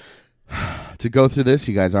go through this.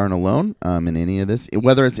 You guys aren't alone in any of this,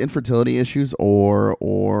 whether it's infertility issues or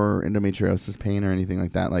endometriosis pain or anything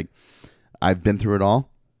like that. Like, I've been through it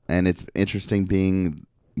all, and it's interesting being,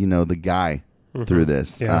 the guy through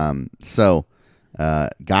this. Yeah. So,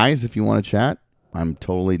 guys, if you want to chat, I'm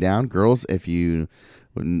totally down. Girls, if you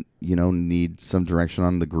need some direction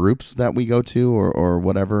on the groups that we go to or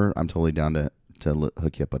whatever, I'm totally down to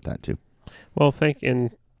hook you up with that too. Well,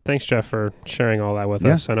 thanks, Jeff, for sharing all that with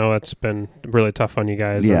Yeah. us. I know it's been really tough on you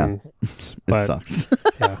guys. Yeah. But, It sucks.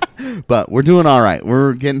 yeah. But we're doing all right.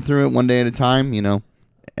 We're getting through it one day at a time,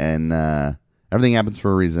 and everything happens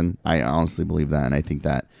for a reason. I honestly believe that, and I think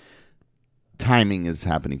that timing is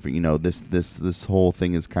happening for this whole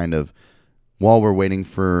thing is kind of, while we're waiting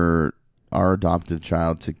for our adoptive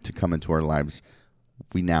child to come into our lives,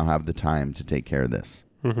 we now have the time to take care of this.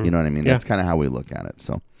 Mhm. You know what I mean? Yeah. That's kind of how we look at it.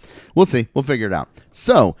 So we'll see. We'll figure it out.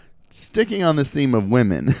 So, sticking on this theme of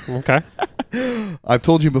women, Okay. I've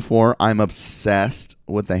told you before, I'm obsessed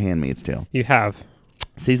with The Handmaid's Tale. You have.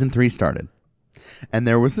 Season 3 started, and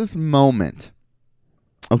there was this moment.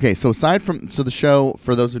 Okay, so the show,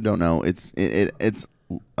 for those who don't know, it's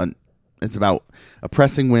about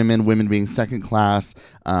oppressing women being second class,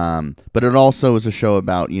 but it also is a show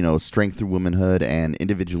about strength through womanhood and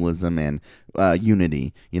individualism and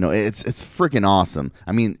unity. It's freaking awesome.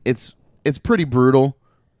 I mean, it's pretty brutal,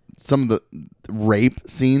 some of the rape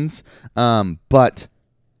scenes, but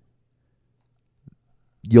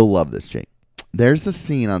you'll love this, Jake. There's a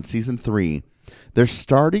scene on season 3.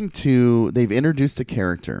 They've introduced a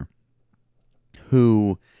character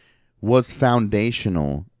who was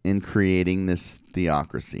foundational in creating this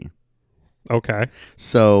theocracy. Okay.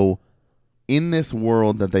 So, in this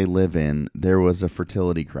world that they live in, there was a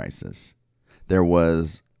fertility crisis. There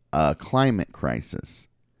was a climate crisis.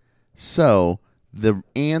 So, the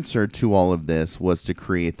answer to all of this was to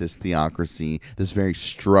create this theocracy, this very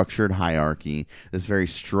structured hierarchy, this very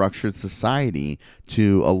structured society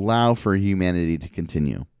to allow for humanity to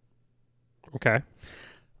continue. Okay.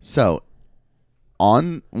 So,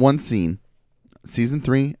 on one scene, season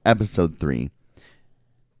 3, episode 3,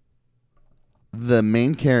 the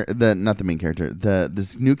main character, not the main character,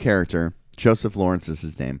 this new character, Joseph Lawrence is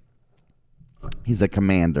his name. He's a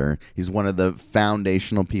commander. He's one of the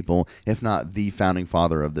foundational people, if not the founding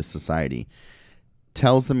father of this society.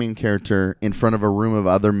 Tells the main character in front of a room of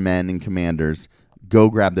other men and commanders, go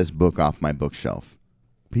grab this book off my bookshelf.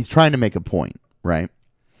 He's trying to make a point, right?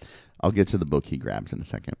 I'll get to the book he grabs in a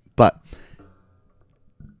second. But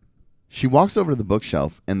she walks over to the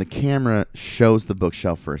bookshelf, and the camera shows the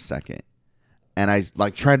bookshelf for a second. And I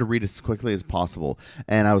tried to read as quickly as possible.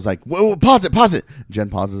 And I was like, whoa, pause it. Jen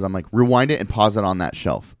pauses. I'm like, rewind it and pause it on that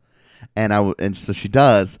shelf. And so she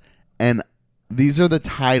does. And these are the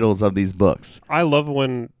titles of these books. I love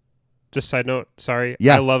when, just side note, sorry.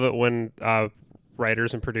 Yeah. I love it when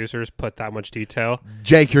writers and producers put that much detail.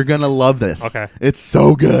 Jake, you're going to love this. Okay. It's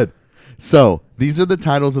so good. So these are the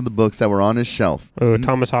titles of the books that were on his shelf. Oh,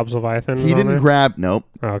 Thomas Hobbes Leviathan. He didn't grab, nope.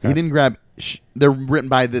 Oh, okay. He didn't grab, they're written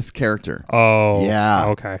by this character. Oh. Yeah.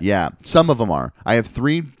 Okay. Yeah. Some of them are. I have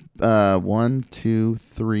four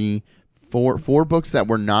books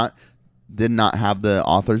that did not have the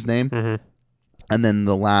author's name. Mm-hmm. And then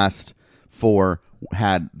the last 4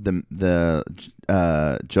 had the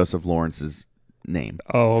Joseph Lawrence's name.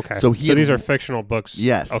 Oh, okay. So these are fictional books.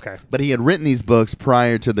 Yes. Okay. But he had written these books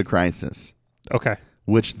prior to the crisis. Okay.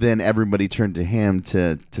 Which then everybody turned to him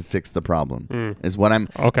to fix the problem. Is what I'm.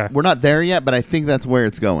 Okay. We're not there yet, but I think that's where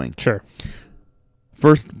it's going. Sure.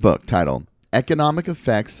 First book titled Economic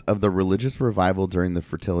Effects of the Religious Revival During the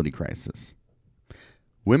Fertility Crisis.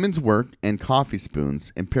 Women's Work and Coffee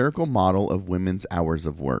Spoons, Empirical Model of Women's Hours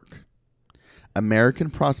of Work.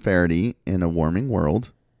 American Prosperity in a Warming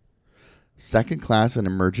World. Second Class and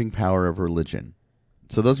Emerging Power of Religion.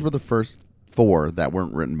 So those were the first 4 that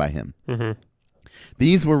weren't written by him. Mm-hmm.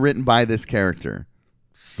 These were written by this character.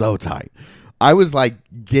 So tight. I was like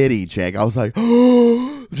giddy, Jake. I was like,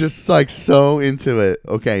 just like so into it.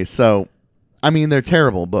 Okay, so I mean, they're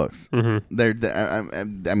terrible books.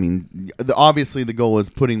 Mm-hmm. I mean, obviously the goal is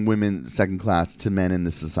putting women second class to men in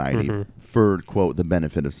the society for, quote, the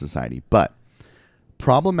benefit of society. But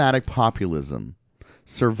problematic populism,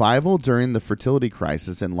 survival during the fertility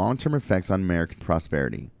crisis, and long-term effects on American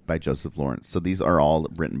prosperity by Joseph Lawrence. So these are all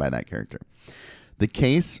written by that character. The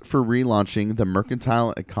case for relaunching the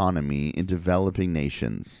mercantile economy in developing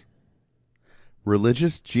nations.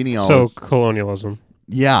 Religious genealogy. So colonialism.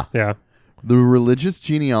 Yeah. Yeah. The religious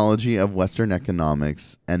genealogy of Western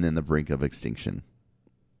economics, and then the brink of extinction.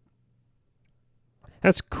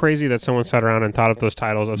 That's crazy that someone sat around and thought of those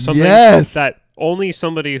titles of something that only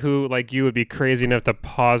somebody who like you would be crazy enough to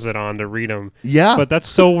pause it on to read them. Yeah. But that's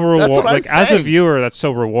so rewarding. Like as a saying. viewer, that's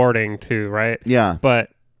so rewarding too, right? Yeah. But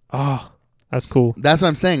that's cool. That's what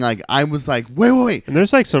I'm saying. Like I was like, wait. And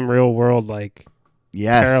there's like some real world like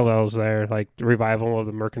Yes. parallels there, like the revival of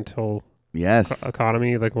the mercantile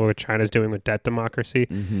economy, like what China's doing with debt democracy.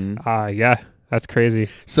 Yeah, that's crazy.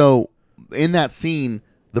 So in that scene,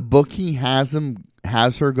 the book he has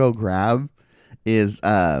her go grab is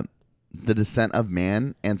The Descent of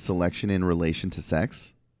Man and Selection in Relation to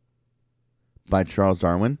Sex by Charles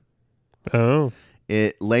Darwin. Oh.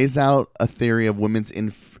 It lays out a theory of women's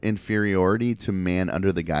inferiority to man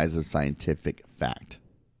under the guise of scientific fact.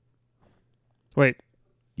 Wait.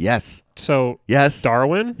 Yes. So yes.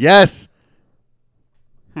 Darwin? Yes.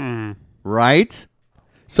 Right?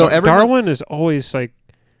 So Darwin is always like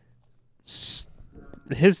his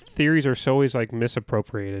theories are so always like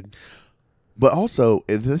misappropriated. But also,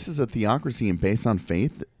 if this is a theocracy and based on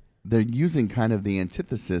faith, they're using kind of the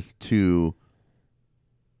antithesis to.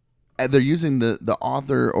 They're using the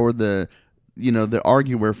author or the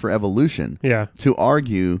arguer for evolution. Yeah. To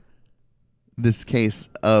argue this case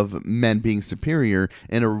of men being superior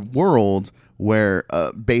in a world where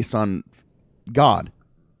based on God.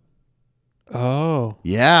 Oh.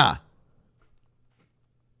 Yeah.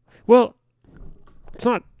 Well, it's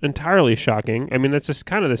not entirely shocking. I mean, that's just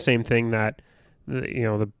kind of the same thing that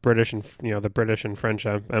the British and French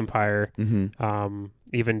Empire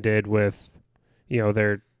even did with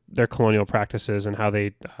their colonial practices and how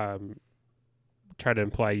they try to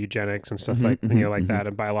imply eugenics and stuff like that,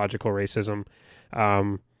 and biological racism.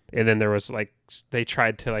 And then there was they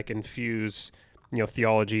tried to infuse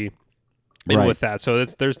theology in with that. So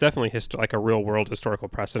there's definitely a real world historical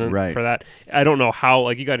precedent for that. I don't know how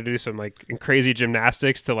you got to do some crazy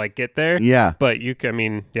gymnastics to get there. Yeah. But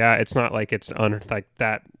it's not like it's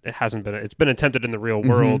that. It hasn't been. It's been attempted in the real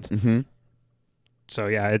world. So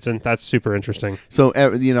yeah, that's super interesting. So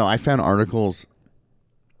I found articles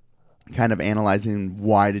kind of analyzing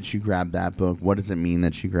why did she grab that book? What does it mean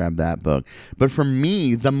that she grabbed that book? But for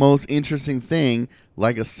me, the most interesting thing,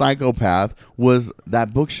 like a psychopath, was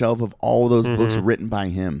that bookshelf of all those books written by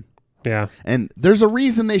him. Yeah. And there's a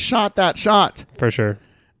reason they shot that shot. For sure.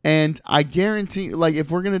 And I guarantee, like, if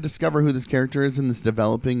we're going to discover who this character is in this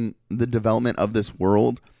development of this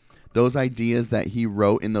world, those ideas that he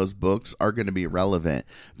wrote in those books are going to be relevant.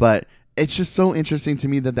 But it's just so interesting to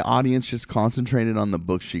me that the audience just concentrated on the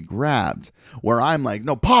book she grabbed, where I'm like,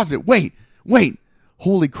 no, pause it. Wait,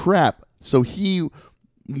 holy crap. So he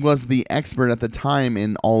was the expert at the time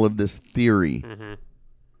in all of this theory.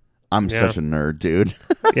 I'm such a nerd, dude.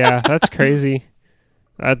 Yeah, that's crazy.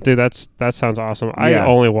 That sounds awesome. I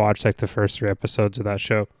only watched like the first 3 episodes of that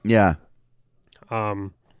show. Yeah.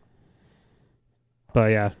 But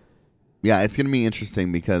yeah. Yeah, it's going to be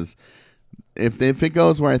interesting because if it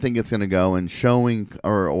goes where I think it's going to go and showing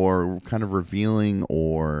or kind of revealing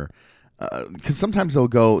or because sometimes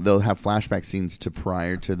they'll have flashback scenes to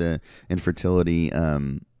prior to the infertility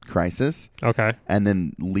crisis. Okay. And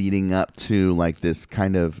then leading up to like this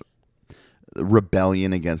kind of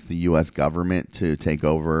rebellion against the U.S. government to take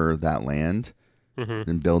over that land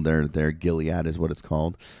and build their Gilead is what it's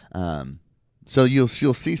called. So you'll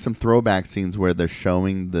see some throwback scenes where they're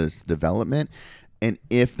showing this development, and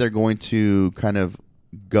if they're going to kind of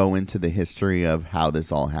go into the history of how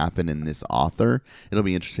this all happened in this author, it'll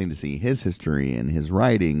be interesting to see his history and his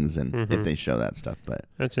writings and if they show that stuff. But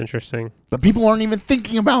that's interesting. But people aren't even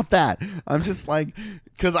thinking about that. I'm just like,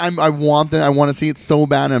 because I want to see it so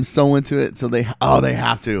bad. And I'm so into it. So they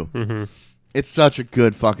have to. It's such a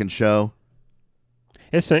good fucking show.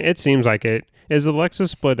 It seems like it. Is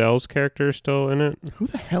Alexis Bledell's character still in it? Who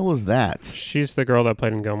the hell is that? She's the girl that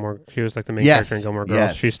played in Gilmore. She was like the main character in Gilmore Girls.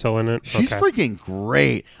 Yes. She's still in it? She's Okay. freaking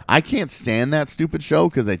great. I can't stand that stupid show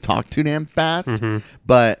because they talk too damn fast.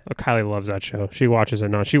 But Kylie loves that show. She watches it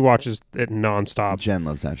She watches it nonstop. Jen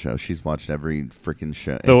loves that show. She's watched every freaking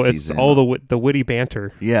show. So it's season. all the witty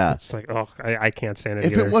banter. Yeah. It's like, I can't stand it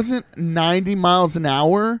If either. it wasn't 90 miles an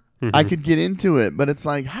hour, I could get into it. But it's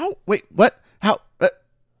like, how? Wait, what? How?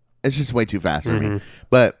 It's just way too fast for me.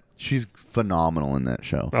 But she's phenomenal in that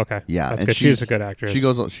show. Okay. Yeah, That's and good. She's a good actress.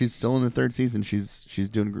 She's still in the 3rd season.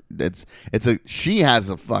 She's doing. She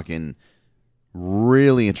has a fucking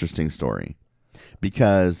really interesting story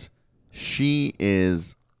because she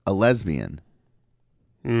is a lesbian.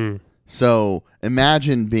 So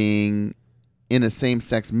imagine being in a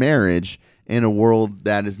same-sex marriage in a world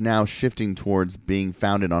that is now shifting towards being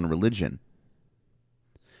founded on religion.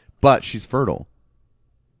 But she's fertile.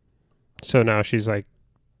 So now she's like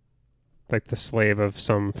the slave of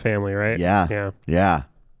some family, right? Yeah.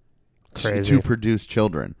 Crazy. To produce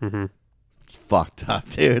children. It's fucked up,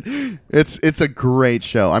 dude. It's a great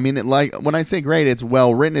show. I mean, when I say great, it's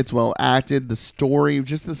well written, it's well acted. The story,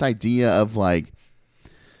 just this idea of like,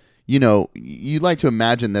 you'd like to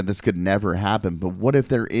imagine that this could never happen, but what if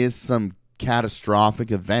there is some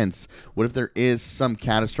catastrophic events? What if there is some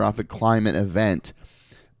catastrophic climate event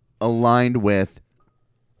aligned with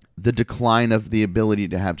the decline of the ability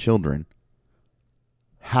to have children?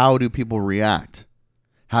 How do people react?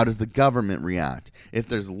 How does the government react? If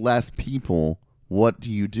there's less people, what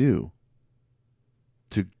do you do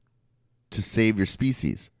to save your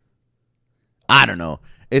species? I don't know.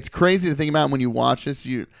 It's crazy to think about when you watch this.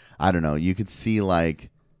 I don't know. You could see like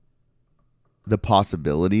the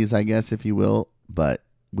possibilities, I guess, if you will, but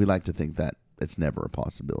we like to think that it's never a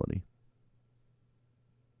possibility.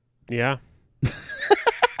 Yeah.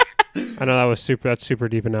 I know that's super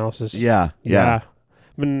deep analysis. Yeah.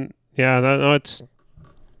 But it's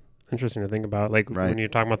interesting to think about. Like when you're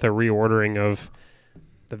talking about the reordering of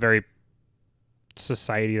the very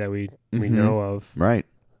society that we know of. Right.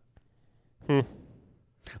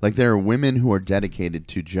 Like there are women who are dedicated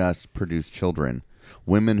to just produce children.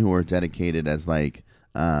 Women who are dedicated as like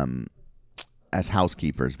as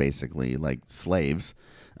housekeepers, basically, like slaves.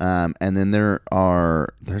 And then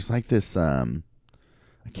there's like this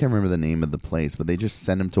I can't remember the name of the place, but they just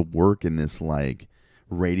send them to work in this like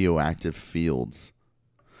radioactive fields.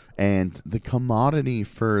 And the commodity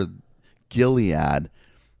for Gilead,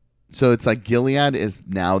 so it's like Gilead is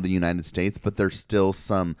now the United States, but there's still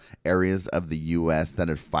some areas of the U.S. that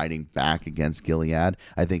are fighting back against Gilead.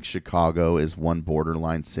 I think Chicago is one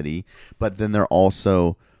borderline city, but then they're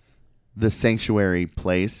also the sanctuary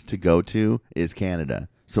place to go to is Canada.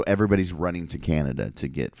 So everybody's running to Canada to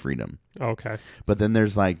get freedom. Okay. But then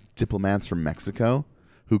there's like diplomats from Mexico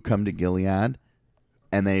who come to Gilead,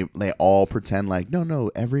 and they all pretend like, no,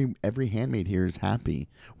 every handmaid here is happy.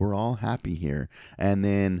 We're all happy here. And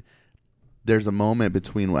then there's a moment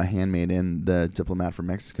between a handmaid and the diplomat from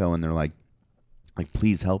Mexico, and they're like,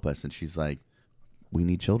 please help us. And she's like, we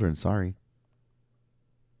need children. Sorry.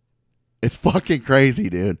 It's fucking crazy,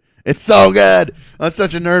 dude. It's so good. I'm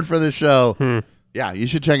such a nerd for this show. Yeah, you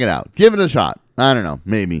should check it out. Give it a shot. I don't know.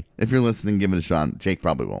 Maybe. If you're listening, give it a shot. Jake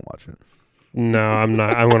probably won't watch it. No, I'm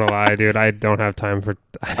not. I'm going to lie, dude. I don't have time for...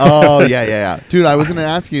 Oh, yeah. Dude, I was going to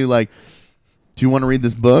ask you, like, do you want to read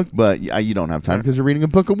this book? But you don't have time because you're reading a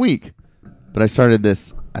book a week. But I started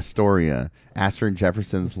this Astoria, Astor and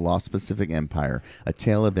Jefferson's Lost Pacific Empire, a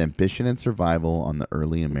tale of ambition and survival on the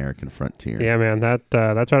early American frontier. Yeah, man, that's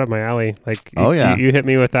right up my alley. Like, you hit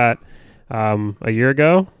me with that a year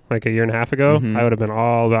ago, like a year and a half ago. I would have been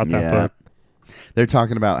all about that book. They're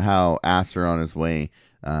talking about how Astor on his way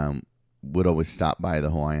would always stop by the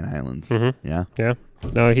Hawaiian Islands. Yeah.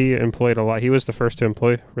 No, he employed a lot. He was the first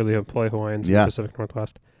to really employ Hawaiians in the Pacific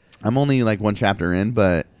Northwest. I'm only like one chapter in,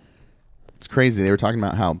 but it's crazy. They were talking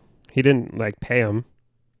about how he didn't like pay him.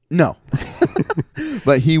 No,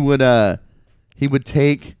 but he would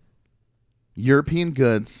take European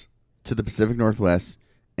goods to the Pacific Northwest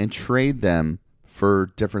and trade them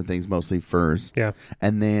for different things, mostly furs. Yeah,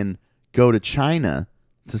 and then go to China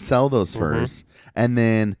to sell those furs, and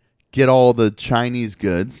then get all the Chinese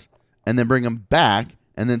goods, and then bring them back,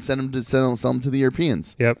 and then sell them to the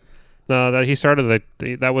Europeans. Yep. No, that he started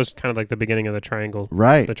that was kind of like the beginning of the triangle,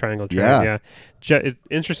 right? The triangle trade. Yeah.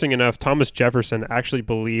 Interesting enough, Thomas Jefferson actually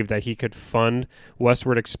believed that he could fund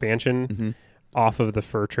westward expansion off of the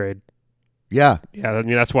fur trade. Yeah. I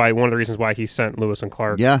mean, that's why one of the reasons why he sent Lewis and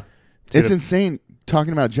Clark. Yeah, it's insane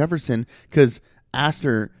talking about Jefferson because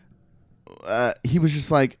Astor, he was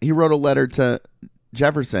just like he wrote a letter to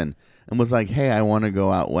Jefferson and was like, hey, I want to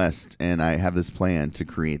go out west and I have this plan to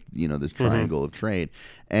create, this triangle of trade.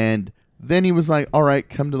 And then he was like, all right,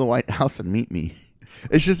 come to the White House and meet me.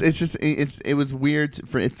 It was weird.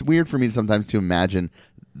 It's weird for me sometimes to imagine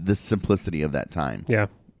the simplicity of that time. Yeah.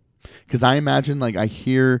 Because I imagine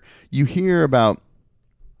you hear about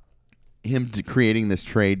him creating this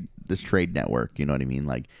trade network, you know what I mean?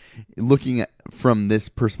 Like looking at from this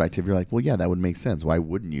perspective, you're like, well, yeah, that would make sense. Why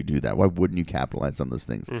wouldn't you do that? Why wouldn't you capitalize on those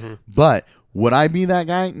things? But would I be that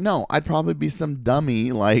guy? No, I'd probably be some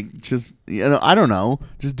dummy, like just, I don't know,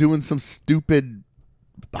 just doing some stupid,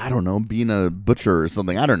 I don't know, being a butcher or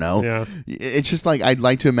something. I don't know. Yeah. It's just like, I'd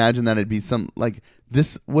like to imagine that it'd be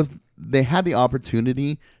they had the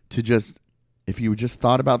opportunity to just, if you just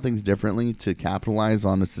thought about things differently, to capitalize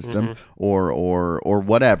on a system or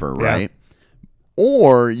whatever, right?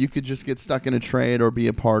 Or you could just get stuck in a trade or be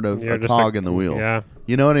a part of a cog in the wheel. Yeah.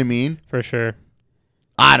 You know what I mean? For sure.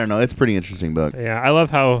 I don't know. It's a pretty interesting book. Yeah. I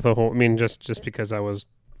love how just because I was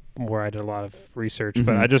where I did a lot of research,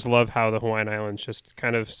 but I just love how the Hawaiian Islands just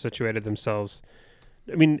kind of situated themselves.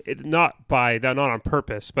 I mean, not on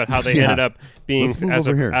purpose, but how they ended up being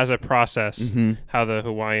as a process, how the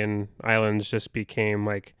Hawaiian Islands just became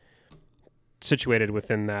like situated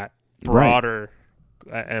within that broader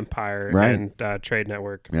empire and trade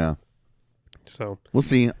network. Yeah. So we'll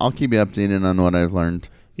see. I'll keep you updated on what I've learned.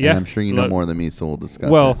 Yeah, and I'm sure you know more than me, so we'll discuss.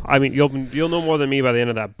 Well, it. I mean, you'll know more than me by the end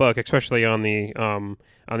of that book, especially on the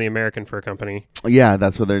American Fur Company. Yeah,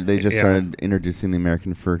 that's what they just started introducing the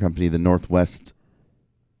American Fur Company, the Northwest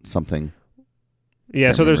something.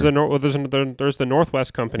 Yeah, so there's the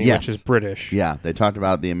Northwest Company, which is British. Yeah, they talked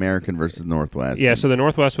about the American versus Northwest. Yeah, so the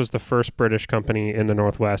Northwest was the first British company in the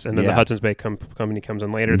Northwest, and then the Hudson's Bay Company comes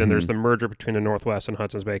in later. Then there's the merger between the Northwest and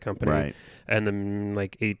Hudson's Bay Company, right? And the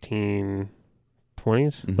like 1820s,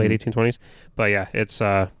 late 1820s. But yeah, it's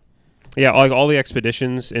like all the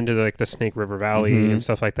expeditions into the Snake River Valley and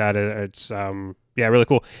stuff like that. It's really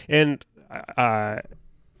cool. And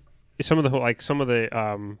some of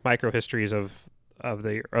the micro histories of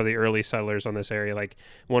the early settlers on this area, like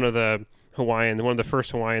one of the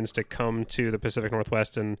first Hawaiians to come to the Pacific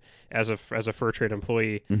Northwest and as a fur trade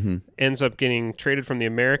employee ends up getting traded from the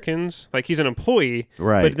Americans. Like he's an employee,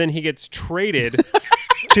 right? But then he gets traded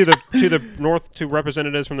to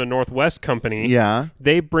representatives from the Northwest Company. Yeah,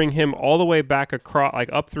 they bring him all the way back across, like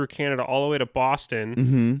up through Canada, all the way to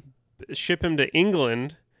Boston, ship him to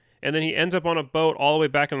England, and then he ends up on a boat all the way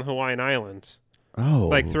back in the Hawaiian Islands. Oh,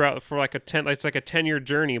 like throughout for like it's like a 10-year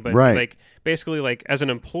journey, but right. basically as an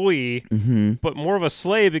employee, but more of a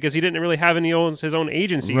slave because he didn't really have his own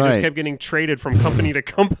agency. Right. He just kept getting traded from company to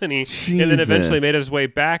company, and then eventually made his way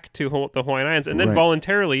back to the Hawaiian Islands, and then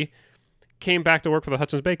voluntarily came back to work for the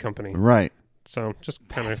Hudson's Bay Company. Right. So just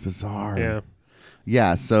kind of bizarre. Yeah.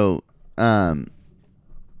 Yeah. So, John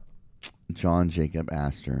Jacob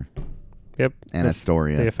Astor. Yep. And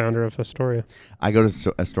Astoria. The founder of Astoria. I go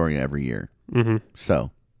to Astoria every year.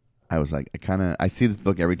 So I was like, I see this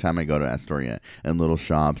book every time I go to Astoria and little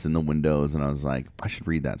shops in the windows, and I was like, I should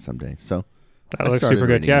read that someday. So That I looks started super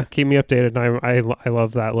good. reading Yeah, it. keep me updated. I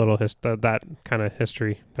love that little that kind of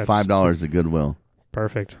history. That's $5 at Goodwill.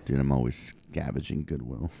 Perfect. Dude, I'm always scavenging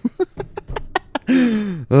Goodwill.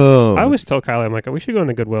 Oh, I always tell Kylie, I'm like, we should go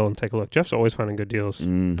into Goodwill and take a look. Jeff's always finding good deals for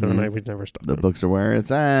the night. We'd never stop. the books are where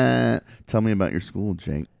it's at. Tell me about your school,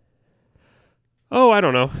 Jake. Oh, I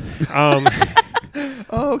don't know.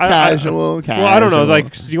 Oh, I- casual. Well, I don't know.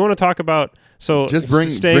 Like, do you want to talk about? So Just bring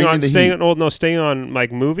staying me on the staying heat. on, no staying on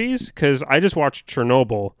like movies because I just watched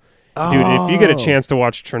Chernobyl. Dude, if you get a chance to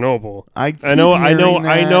watch Chernobyl, I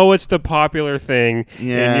know it's the popular thing, and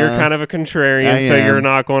Yeah. you're kind of a contrarian, I so am. you're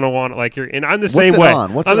not going to want like you're. And I'm the What's same it way.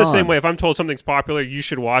 on? What's I'm it the same on? way. If I'm told something's popular, you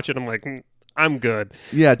should watch it. I'm like, I'm good.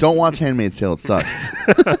 Yeah, don't watch Handmaid's Tale. It sucks.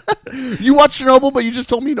 You watch Chernobyl, but you just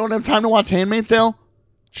told me you don't have time to watch Handmaid's Tale?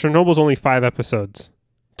 Chernobyl's only 5 episodes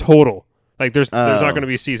total. Like there's not Oh. going to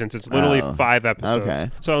be seasons. It's literally Oh. 5 episodes. Okay.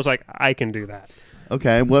 So I was like, I can do that.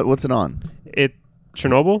 Okay, what's it on?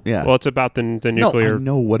 Chernobyl? Yeah. Well, it's about the No, nuclear. I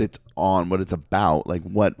know what it's on, what it's about, like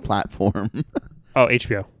what platform. Oh,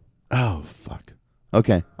 HBO. Oh, fuck.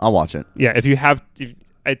 Okay, I'll watch it. Yeah, it's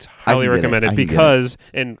highly get it. I recommended can get it. because,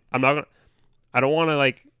 and I don't want to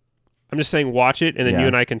like, I'm just saying watch it and then Yeah. you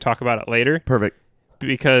and I can talk about it later Perfect.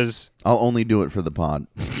 because, I'll only do it for the pod.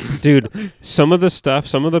 dude, some of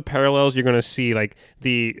the parallels you're going to see, like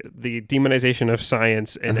the demonization of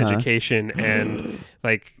science and education and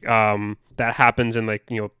like, that happens in like,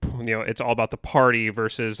 it's all about the party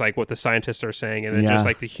versus like what the scientists are saying. And then Yeah. just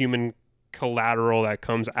like the human collateral that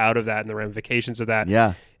comes out of that and the ramifications of that.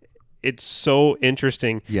 Yeah. It's so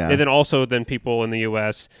interesting. Yeah. And then also people in the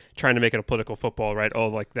US trying to make it a political football, right? Oh,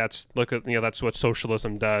 like that's what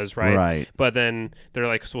socialism does, right? Right. But then they're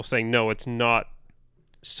like still saying, no, it's not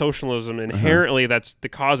socialism inherently that's the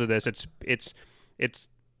cause of this. It's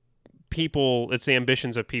people, it's the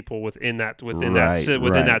ambitions of people within that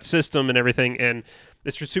Right. that system and everything. And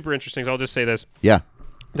it's just super interesting. So I'll just say this. Yeah.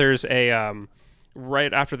 There's a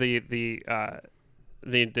right after the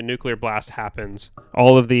nuclear blast happens,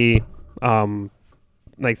 all of the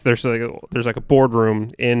like there's like a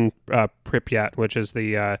boardroom in Pripyat, which is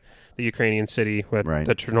the Ukrainian city that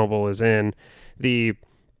Chernobyl is in.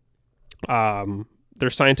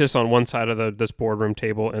 There's scientists on one side of this boardroom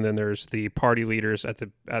table, and then there's the party leaders on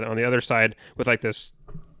the other side with like this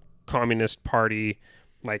communist party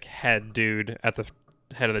like head dude at the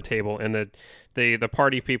head of the table, and the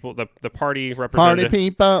party people, the party representative, Party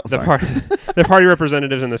people. the party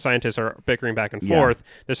representatives and the scientists are bickering back and Yeah. forth.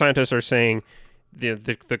 The scientists are saying the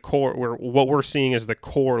core, what we're seeing is the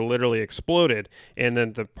core literally exploded, and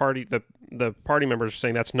then the party members are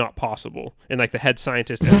saying that's not possible, and like the head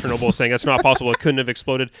scientist at Chernobyl is saying that's not possible. It couldn't have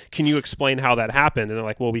exploded. Can you explain how that happened? And they're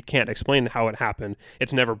like, well, we can't explain how it happened.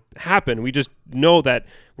 It's never happened. We just know that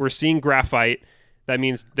we're seeing graphite. That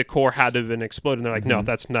means the core had to have been exploded. And they're like, no,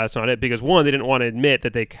 that's not it. Because one, they didn't want to admit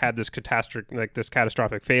that they had this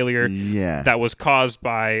catastrophic failure that was caused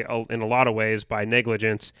by, in a lot of ways, by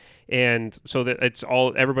negligence. And so that it's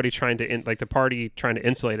all everybody trying to the party trying to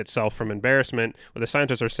insulate itself from embarrassment. Where the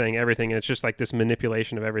scientists are saying everything, and it's just like this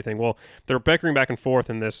manipulation of everything. Well, they're bickering back and forth,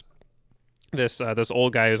 and this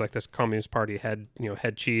old guy who's like this Communist Party head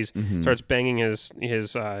cheese starts banging his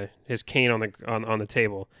cane on the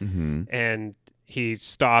table, and he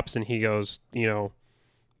stops and he goes,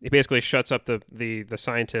 he basically shuts up the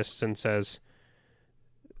scientists and says,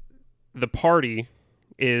 the party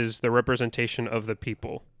is the representation of the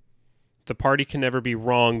people. The party can never be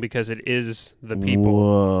wrong because it is the people.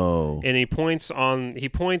 Whoa. And he points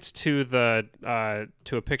to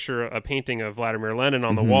a picture, a painting of Vladimir Lenin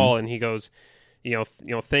on the wall, and he goes,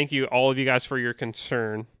 thank you all of you guys for your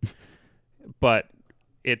concern, but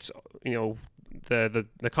it's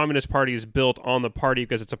the Communist Party is built on the party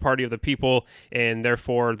because it's a party of the people, and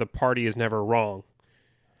therefore the party is never wrong.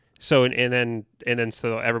 So and then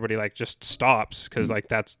so everybody like just stops because like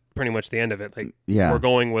that's pretty much the end of it. Like we're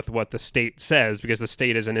going with what the state says because the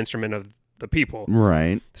state is an instrument of the people.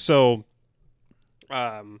 Right. So,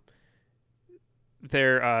 some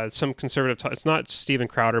conservative. It's not Steven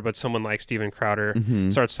Crowder, but someone like Steven Crowder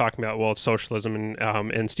starts talking about it's socialism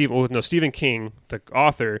and Stephen King, the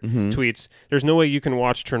author, tweets, "There's no way you can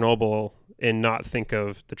watch Chernobyl and not think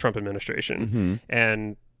of the Trump administration."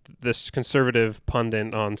 And this conservative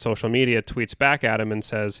pundit on social media tweets back at him and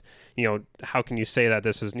says, how can you say that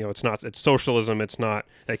this is, it's socialism. It's not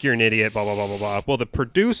like you're an idiot, blah, blah, blah, blah, blah. Well, the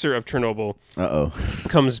producer of Chernobyl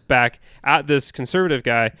comes back at this conservative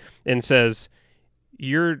guy and says,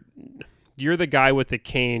 you're the guy with the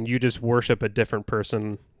cane. You just worship a different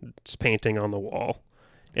person's painting on the wall.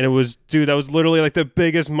 And it was, dude, that was literally like the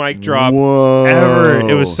biggest mic drop Whoa. ever.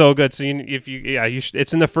 It was so good. So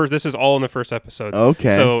it's in the first. This is all in the first episode.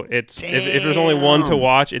 Okay. So it's if there's only one to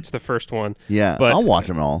watch, it's the first one. Yeah, but I'll watch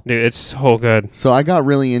them all. Dude, it's so good. So I got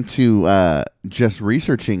really into just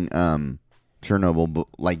researching Chernobyl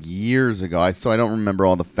like years ago. So I don't remember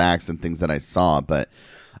all the facts and things that I saw, but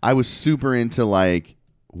I was super into like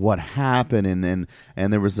what happened, and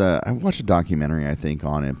there was I watched a documentary I think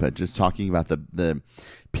on it, but just talking about the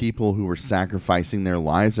people who were sacrificing their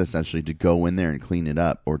lives essentially to go in there and clean it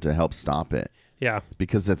up or to help stop it. Yeah,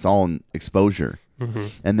 because that's all exposure. Mm-hmm.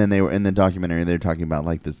 And then they were in the documentary. They were talking about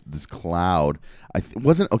like this cloud.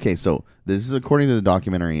 Wasn't okay. So this is according to the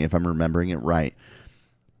documentary, if I'm remembering it right.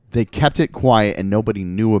 They kept it quiet and nobody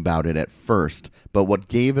knew about it at first. But what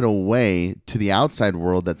gave it away to the outside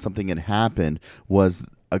world that something had happened was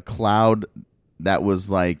a cloud that was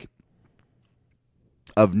like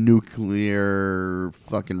of nuclear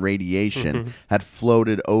fucking radiation had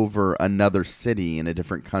floated over another city in a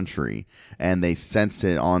different country. And they sensed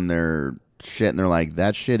it on their shit. And they're like,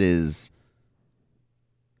 that shit is...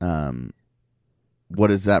 what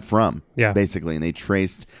is that from? Yeah, basically, and they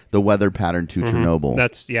traced the weather pattern to Chernobyl.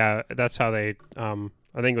 That's how they.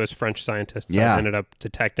 I think it was French scientists that ended up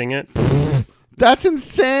detecting it. That's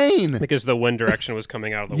insane. Because the wind direction was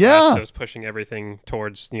coming out of the west, so it was pushing everything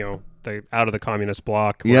towards out of the communist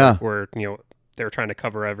bloc. Where they were trying to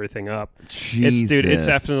cover everything up. Jesus. It's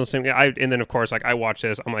absolutely the same. And then of course, like I watch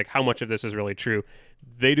this, I'm like, how much of this is really true?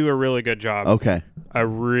 They do a really good job. Okay, a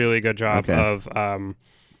really good job of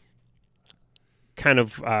kind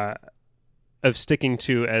of sticking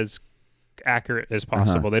to as accurate as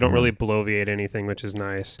possible. They don't really bloviate anything, which is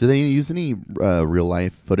nice. Do they use any real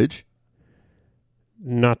life footage?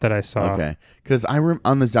 Not that I saw. Okay, because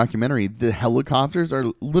on this documentary, the helicopters are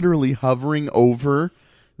literally hovering over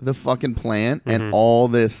the fucking plant, and all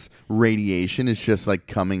this radiation is just like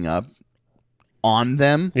coming up on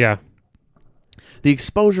them. Yeah. The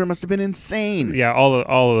exposure must have been insane. Yeah, all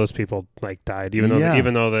of those people like died, even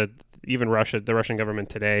though the Russian government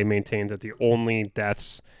today maintains that the only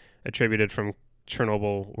deaths attributed from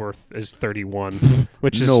Chernobyl is 31,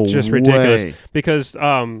 which is just ridiculous. Because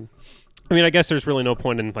I mean, I guess there's really no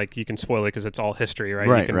point in like you can spoil it because it's all history,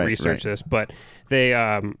 right? You can research this, but they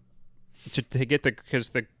to get because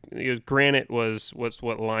the granite was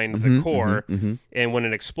what lined the core, and when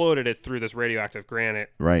it exploded, it threw this radioactive granite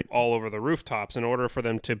all over the rooftops. In order for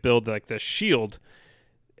them to build like the shield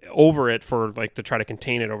over it for like to try to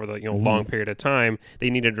contain it over the long period of time, they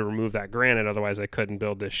needed to remove that granite, otherwise they couldn't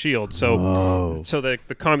build this shield. So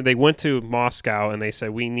they went to Moscow and they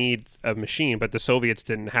said, we need a machine, but the Soviets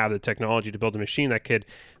didn't have the technology to build a machine that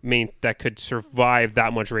could survive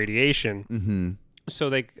that much radiation. So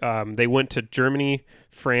they went to Germany,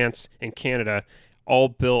 France, and Canada, all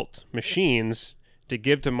built machines to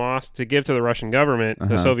give to the Russian government,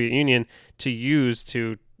 the Soviet Union, to use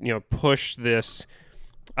to push this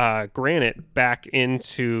granite back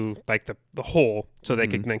into like the hole so they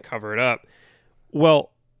could then cover it up.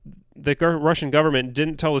 Well, the Russian government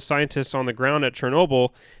didn't tell the scientists on the ground at Chernobyl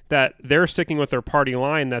that they're sticking with their party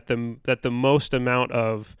line that the most amount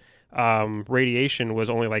of radiation was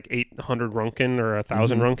only like 800 Roentgen or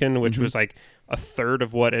 1,000 Roentgen, which was like a third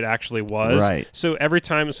of what it actually was. Right. So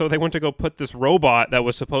they went to go put this robot that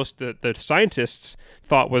was the scientists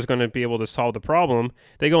thought was going to be able to solve the problem.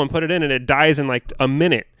 They go and put it in, and it dies in like a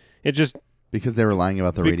minute. It just because they were lying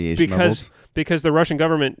about the radiation levels. Because the Russian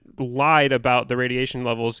government lied about the radiation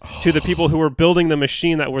levels to the people who were building the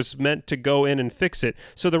machine that was meant to go in and fix it.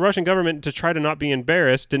 So the Russian government, to try to not be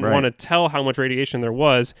embarrassed, didn't want to tell how much radiation there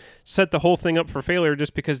was, set the whole thing up for failure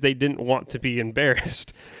just because they didn't want to be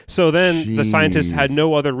embarrassed. So then the scientists had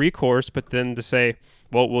no other recourse but then to say,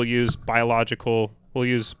 well, we'll use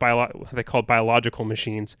they call biological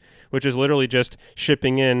machines, which is literally just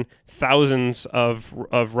shipping in thousands of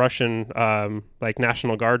Russian like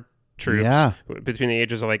National Guard troops between the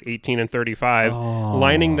ages of like 18 and 35,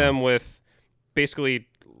 lining them with basically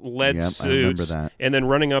lead suits, and then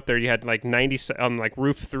running up there. You had like 90 on like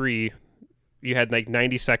roof 3. You had like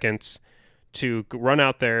 90 seconds to run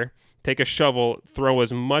out there, take a shovel, throw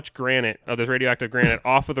as much granite of this radioactive granite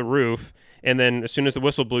off of the roof, and then as soon as the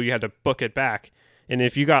whistle blew, you had to book it back. And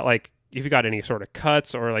if you got any sort of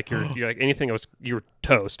cuts or like you're like anything else, you were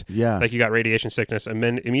toast. Yeah, like you got radiation sickness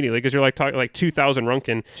immediately because you're like talking like 2,000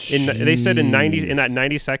 Roentgen. They said in that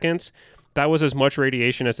 90 seconds, that was as much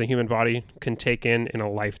radiation as the human body can take in a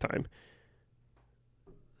lifetime.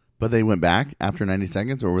 But they went back after 90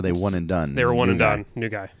 seconds, or were they one and done? They were one and done. New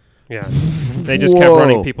guy. Yeah, they just kept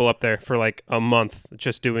running people up there for like a month,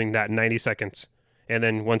 just doing that 90 seconds, and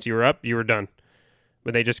then once you were up, you were done.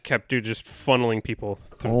 but they just kept just funneling people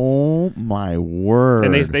through. Oh my word!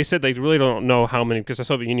 And they said they really don't know how many, because the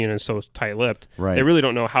Soviet Union is so tight-lipped. Right. They really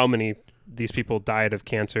don't know how many these people died of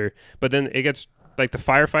cancer. But then it gets like the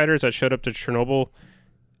firefighters that showed up to Chernobyl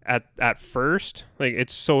at first, like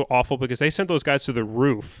it's so awful because they sent those guys to the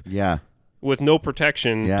roof Yeah. with no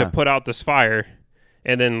protection Yeah. to put out this fire,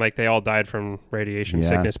 and then like they all died from radiation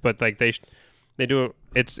sickness. But like they do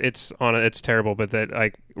it's terrible. But that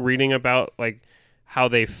like reading about like how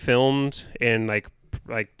they filmed and like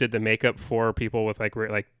did the makeup for people with like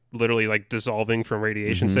literally like dissolving from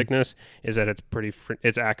radiation sickness is that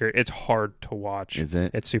it's accurate. It's hard to watch. Is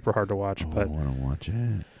it? It's super hard to watch, I but want to watch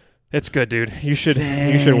it. it's good, dude. You should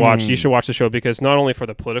watch the show because not only for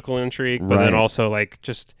the political intrigue, but then Right. also like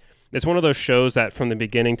just it's one of those shows that from the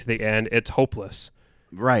beginning to the end, it's hopeless.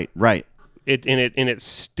 Right. It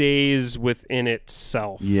stays within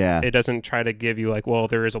itself. Yeah. It doesn't try to give you like, well,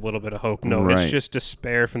 there is a little bit of hope. No, Right. it's just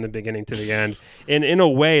despair from the beginning to the end. And in a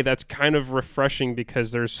way that's kind of refreshing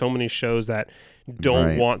because there's so many shows that don't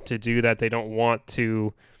Right. want to do that. They don't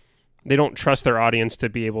trust their audience to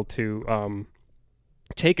be able to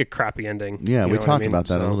take a crappy ending. Yeah, You we know what I talked mean? about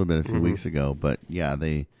that a So, little bit a few mhm. weeks ago, but yeah,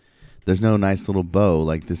 there's no nice little bow.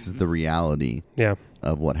 Like this is the reality Yeah.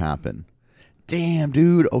 of what happened. Damn,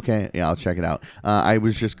 dude. Okay, yeah, I'll check it out. I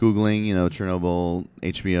was just Googling, Chernobyl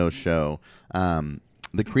HBO show.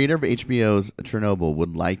 The creator of HBO's Chernobyl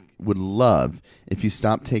would love if you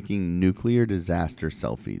stopped taking nuclear disaster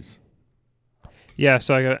selfies. Yeah,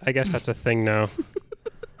 so I guess that's a thing now.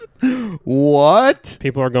 What?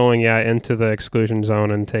 People are going, into the exclusion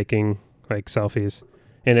zone and taking like selfies,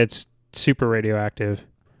 and it's super radioactive.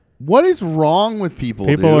 What is wrong with people?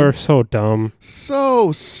 People dude? are so dumb.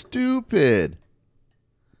 So stupid.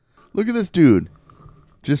 Look at this dude.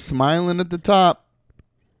 Just smiling at the top.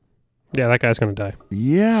 Yeah, that guy's gonna die.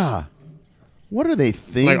 Yeah. What are they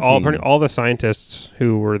thinking? Like all the scientists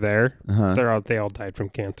who were there, Uh-huh. they all died from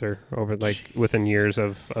cancer over within years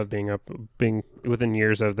of being within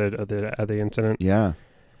years of the incident. Yeah.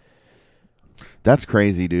 That's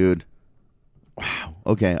crazy, dude. Wow.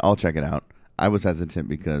 Okay, I'll check it out. I was hesitant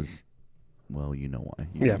because, well, you know why.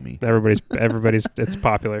 You know me. Everybody's it's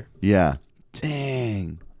popular. Yeah.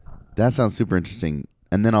 Dang. That sounds super interesting.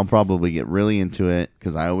 And then I'll probably get really into it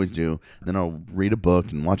because I always do. Then I'll read a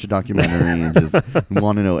book and watch a documentary and just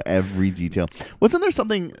want to know every detail. Wasn't there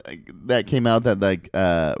something that came out that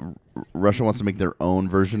Russia wants to make their own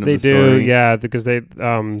version of They the story? do, yeah, because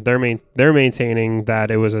they're maintaining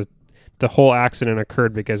that it was the whole accident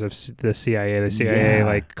occurred because of the CIA. The CIA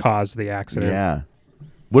Yeah. caused the accident. Yeah.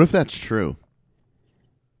 What if that's true?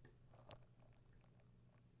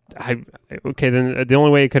 Okay, then the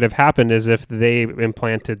only way it could have happened is if they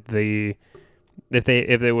implanted if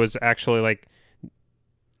it was actually like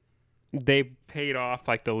they paid off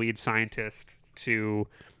like the lead scientist to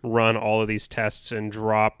run all of these tests and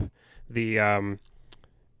drop the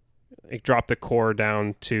core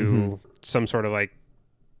down to some sort of like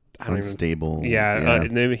Unstable.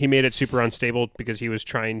 and then he made it super unstable because he was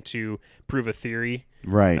trying to prove a theory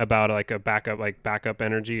Right. about like a backup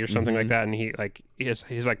energy or something like that, and he like his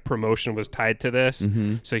promotion was tied to this,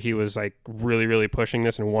 so he was like really really pushing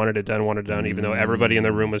this and wanted it done, even though everybody in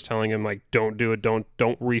the room was telling him like don't do it, don't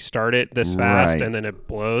restart it this fast, Right. and then it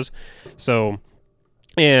blows. So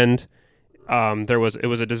and it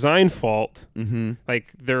was a design fault.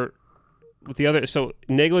 Like so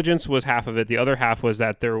negligence was half of it. The other half was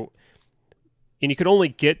that and you could only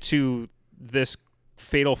get to this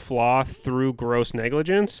fatal flaw through gross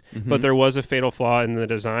negligence, but there was a fatal flaw in the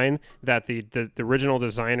design that the original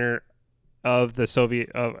designer of the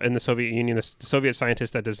in the Soviet Union, the Soviet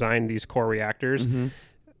scientist that designed these core reactors,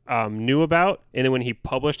 knew about, and then when he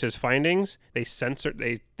published his findings, they censored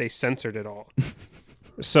it all.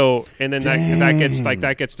 So and then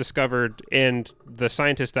that gets discovered, and the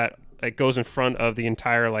scientist that goes in front of the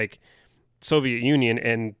entire like Soviet Union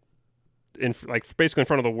and basically in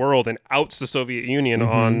front of the world and outs the Soviet Union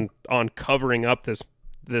on covering up this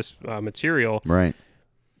material. Right.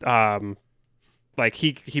 Like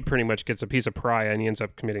he pretty much gets a piece of pariah and he ends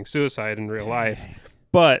up committing suicide in real life.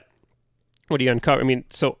 But what do you uncover? I mean,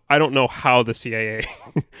 so I don't know how the CIA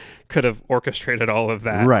could have orchestrated all of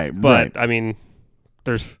that. Right. But I mean,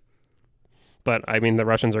 the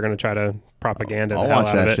Russians are going to try to propaganda I'll the hell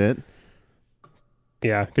watch out of that it. shit.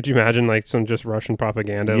 Yeah, could you imagine like some just Russian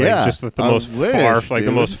propaganda? Yeah, like just the I most wish, the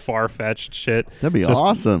dude. most far-fetched shit. That'd be just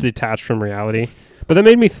awesome. detached from reality. But that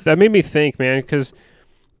made me think, man. Because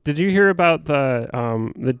did you hear about the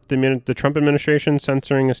Trump administration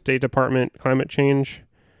censoring a State Department climate change?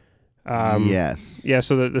 Yes. Yeah.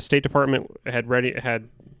 So the State Department had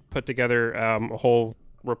put together a whole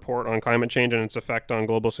report on climate change and its effect on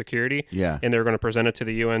global security. Yeah. And they were going to present it to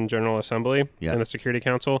the UN General Assembly Yeah. and the Security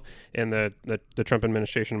Council, and the Trump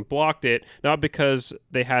administration blocked it, not because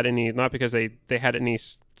they had any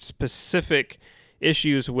specific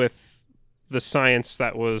issues with the science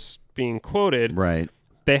that was being quoted. Right.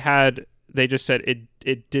 They just said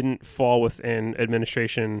it didn't fall within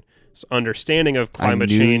administration's understanding of climate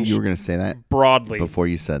I knew change. you were going to say that broadly before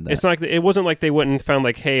you said that. It's not. It wasn't like they went and found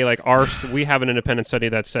like, hey, like we have an independent study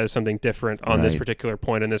that says something different on this Right. particular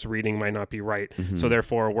point, and this reading might not be right. So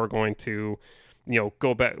therefore, we're going to,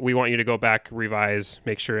 go back. We want you to go back, revise,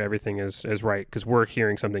 make sure everything is right because we're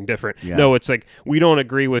hearing something different. Yeah. No, it's like we don't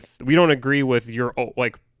agree with your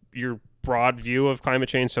your broad view of climate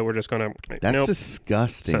change, so we're just gonna That's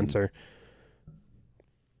disgusting. censor.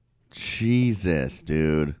 Jesus,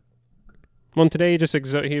 dude. Well, today he just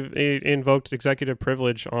he invoked executive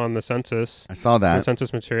privilege on the census. I saw The that.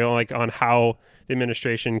 census material, like on how the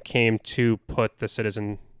administration came to put the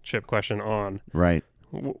citizenship question on. Right.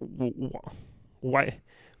 Why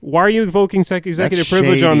are you invoking executive That's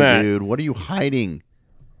privilege on shady, that? dude. What are you hiding?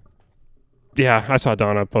 Yeah, I saw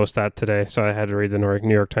Donna post that today, so I had to read the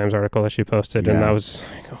New York Times article that she posted, and Yeah. I was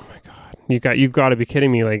like, oh my god, you've got to be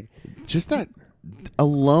kidding me! Like, Just that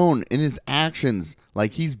alone in his actions,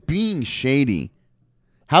 like he's being shady.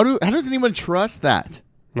 How does anyone trust that?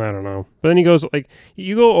 I don't know. But then he goes like,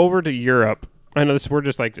 you go over to Europe. I know we're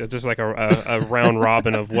just like a round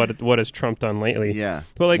robin of what has Trump done lately. Yeah.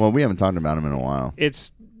 But like, Well, we haven't talked about him in a while.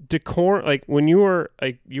 it's decorum. Like when you are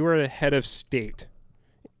the head of state,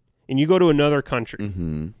 and you go to another country,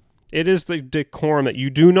 Mm-hmm. it is the decorum that you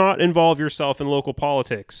do not involve yourself in local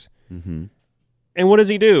politics. Mm-hmm. And what does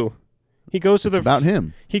he do? He goes to It's about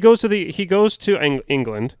him. He goes to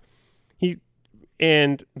England.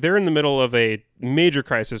 And they're in the middle of a major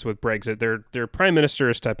crisis with Brexit. Their prime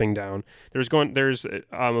minister is stepping down. There's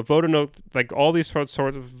a vote of no, like all these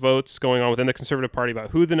sort of votes going on within the Conservative Party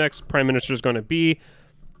about who the next prime minister is going to be.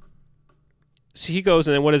 So he goes,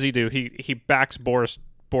 and then what does he do? He backs Boris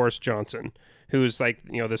Johnson, who's like,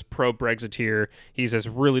 this pro-Brexiteer. He's this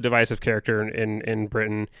really divisive character in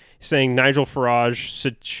Britain, saying Nigel Farage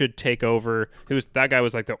should take over. That guy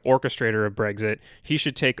was like the orchestrator of Brexit. He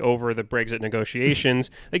should take over the Brexit negotiations.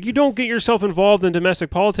 Like, you don't get yourself involved in domestic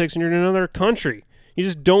politics when you're in another country. You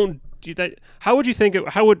just don't do that. How would you think?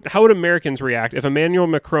 How would Americans react if Emmanuel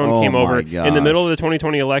Macron came over in the middle of the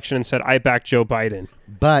 2020 election and said, "I back Joe Biden"?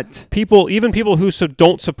 But Even people who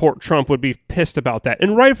don't support Trump would be pissed about that,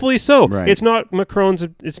 and rightfully so. Right. It's not Macron's.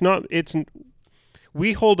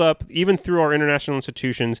 We hold up, even through our international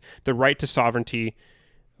institutions, the right to sovereignty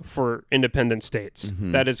for independent states.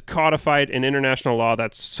 Mm-hmm. That is codified in international law.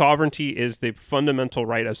 That sovereignty is the fundamental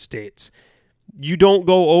right of states. You don't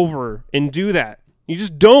go over and do that. You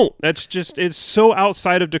just don't. It's so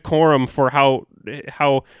outside of decorum for how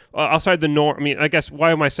outside the norm. I mean, I guess,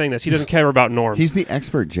 why am I saying this? He doesn't care about norms. he's the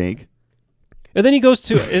expert, Jake. And then he goes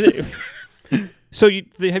to. So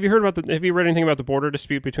have you heard about have you read anything about the border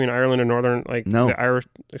dispute between Ireland and Northern, No. the Irish?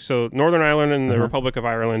 So Northern Ireland and the Republic of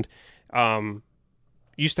Ireland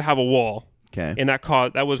used to have a wall. Okay. And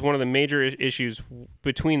that was one of the major issues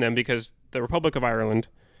between them, because the Republic of Ireland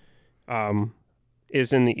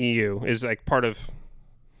is in the EU, is like part of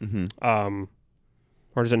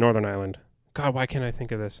or is it Northern Ireland? God, why can't I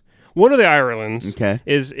think of this? One of the Irelands Okay.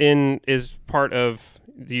 is part of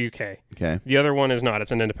the UK. Okay. The other one is not.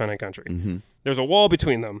 It's an independent country. Mm-hmm. There's a wall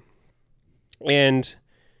between them. And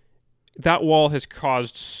that wall has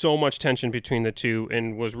caused so much tension between the two,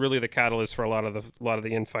 and was really the catalyst for a lot of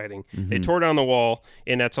the infighting. They tore down the wall,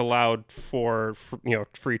 and that's allowed for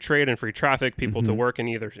free trade and free traffic, people to work in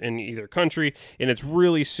either country, and it's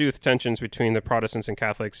really soothed tensions between the Protestants and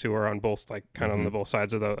Catholics who are on both, like, kind of on the both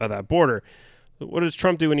sides of that border. What does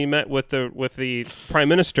Trump do when he met with the prime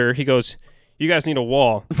minister? He goes, "You guys need a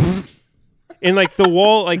wall." And like the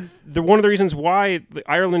wall, like one of the reasons why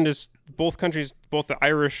Ireland is both the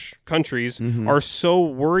Irish countries are so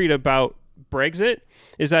worried about Brexit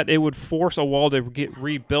is that it would force a wall to get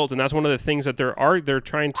rebuilt, and that's one of the things that they're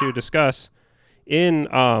trying to discuss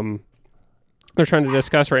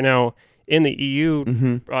right now in the EU,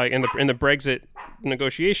 in the Brexit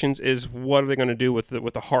negotiations, is what are they going to do with there's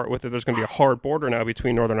going to be a hard border now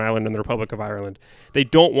between Northern Ireland and the Republic of Ireland. They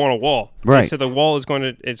don't want a wall. Right. They said the wall is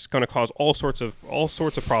going to cause all sorts of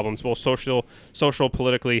problems, both social,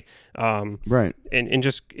 politically, Right. and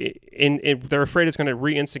they're afraid it's going to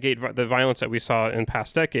reinstigate the violence that we saw in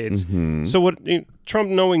past decades. So Trump,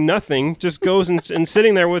 knowing nothing, just goes and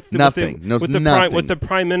sitting there with the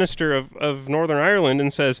prime minister of Northern Ireland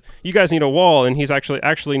and says, "You guys need a wall," and he's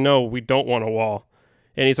actually no, we don't want a wall.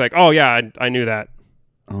 And he's like, "Oh yeah, I knew that."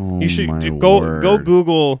 Oh, You should my go word.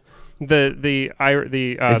 Google the Is the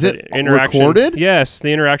it interaction. recorded? Yes,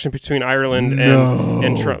 the interaction between Ireland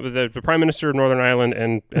and Trump, the Prime Minister of Northern Ireland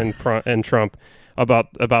and Trump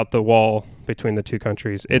about the wall between the two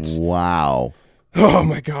countries. It's Wow. oh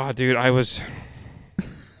my god, dude! I was.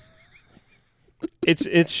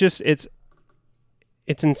 It's just it's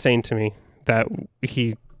insane to me that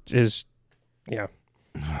he is, yeah.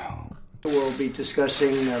 We'll be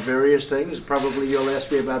discussing various things. Probably you'll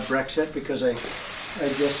ask me about Brexit because I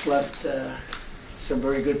just left some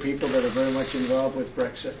very good people that are very much involved with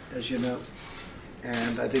Brexit, as you know.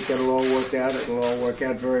 And I think that'll all work out. It'll all work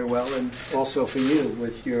out very well. And also for you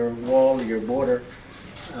with your wall, your border.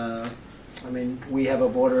 I mean, we have a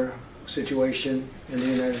border situation in the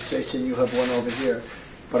United States and you have one over here.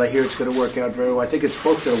 But I hear it's going to work out very well. I think it's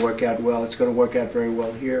both going to work out well. It's going to work out very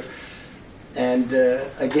well here. And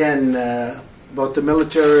again, both the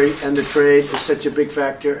military and the trade is such a big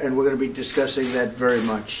factor, and we're going to be discussing that very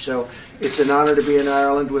much. So it's an honor to be in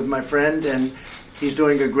Ireland with my friend, and he's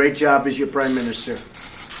doing a great job as your Prime Minister.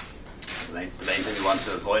 The main thing we want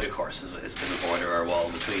to avoid, of course, is kind of border or wall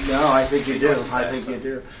between. No, I think you do. North and I South, think so. you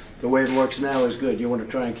do. The way it works now is good. You want to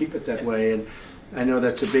try and keep it that way, and I know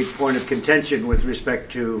that's a big point of contention with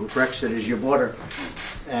respect to Brexit is your border,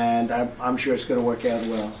 and I'm sure it's going to work out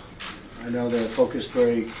well. I know they're focused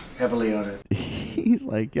very heavily on it. He's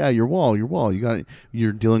like, yeah, your wall.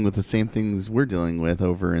 You're dealing with the same things we're dealing with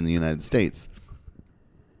over in the United States.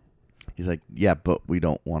 He's like, yeah, but we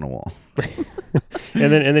don't want a wall.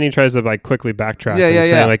 and then he tries to like quickly backtrack. Yeah, and yeah, say,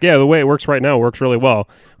 yeah. Like, yeah, the way it works right now works really well.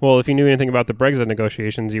 Well, if you knew anything about the Brexit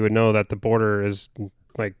negotiations, you would know that the border is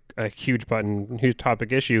like a huge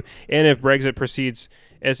topic issue. And if Brexit proceeds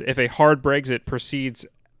if a hard Brexit proceeds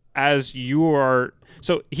as you are.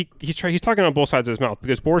 So he's talking on both sides of his mouth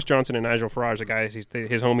because Boris Johnson and Nigel Farage, the guys his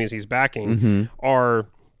homies he's backing, are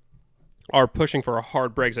pushing for a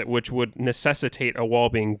hard Brexit, which would necessitate a wall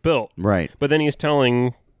being built. Right. But then he's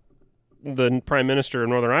telling the Prime Minister of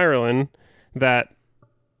Northern Ireland that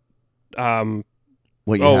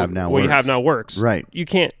What you have now works. Right. You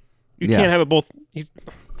can't have it both.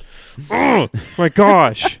 Oh my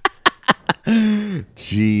gosh.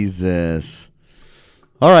 Jesus.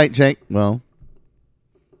 All right, Jake. Well,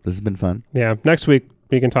 this has been fun. Yeah. Next week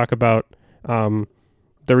we can talk about the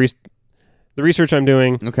research I'm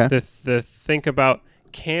doing. Okay. The think about,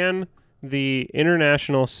 can the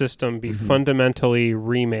international system be fundamentally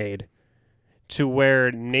remade to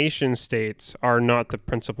where nation states are not the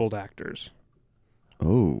principled actors?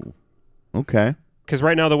 Oh. Okay. Because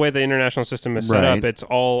right now the way the international system is set Right. up,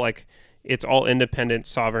 it's all independent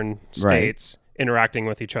sovereign states interacting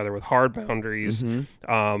with each other with hard boundaries, and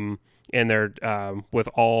they're with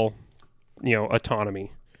all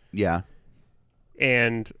autonomy. Yeah.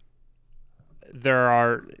 And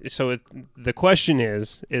the question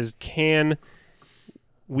is can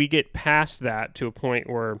we get past that to a point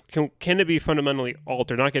where can it be fundamentally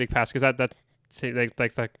altered? Not getting past, because that's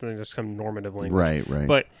like just some normative language. Right.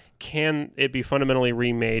 But can it be fundamentally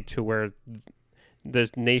remade to where the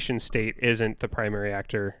nation state isn't the primary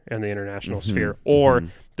actor in the international sphere, or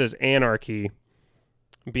does anarchy,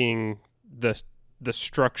 being the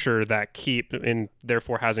structure that keep and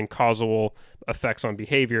therefore having causal effects on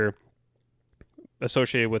behavior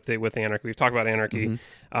associated with anarchy? We've talked about anarchy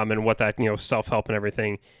and what that self-help and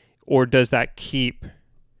everything, or does that keep,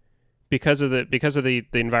 because of the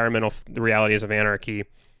environmental realities of anarchy,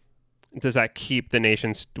 does that keep the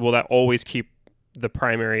nations? Will that always keep the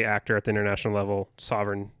primary actor at the international level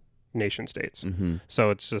sovereign nation states? So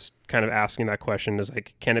it's just kind of asking that question: is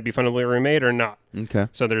like, can it be fundamentally remade or not? Okay.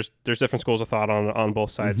 So there's different schools of thought on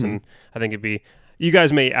both sides, and I think you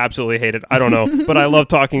guys may absolutely hate it. I don't know, but I love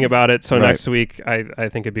talking about it. So next week, I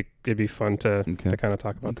think it'd be fun to kind of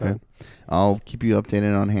talk about that. I'll keep you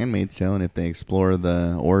updated on Handmaid's Tale and if they explore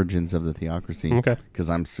the origins of the theocracy. Okay. Because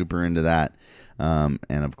I'm super into that. And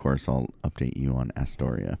of course, I'll update you on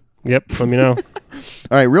Astoria. Yep. Let me know. All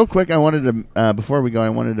right, real quick, I wanted to before we go, I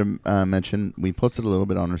wanted to mention, we posted a little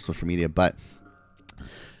bit on our social media, but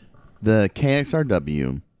the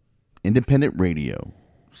KXRW Independent Radio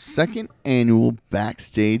second annual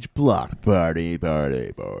backstage block party.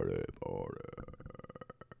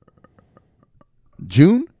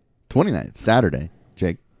 June 29th, Saturday.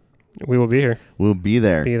 Jake, We will be here. we'll be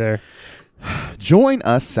there. Be there. Join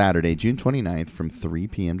us Saturday, June 29th from 3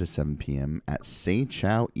 p.m. to 7 p.m. at Say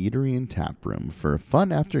Chow Eatery and Tap Room for a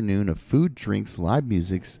fun afternoon of food, drinks, live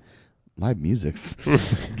musics,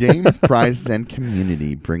 games, prizes, and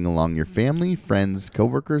community. Bring along your family, friends,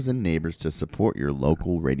 coworkers, and neighbors to support your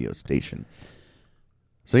local radio station.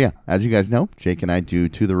 So yeah, as you guys know, Jake and I do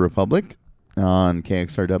To the Republic on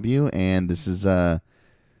KXRW, and this is a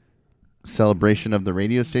celebration of the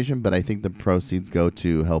radio station, but I think the proceeds go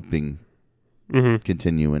to helping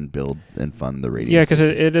continue and build and fund the radio. Yeah, because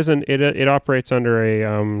station. it operates under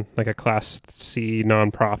a like a Class C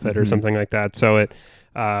nonprofit or something like that. So it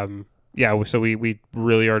so we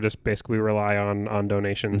really are just basically rely on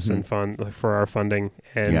donations and fund for our funding,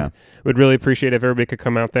 and would really appreciate if everybody could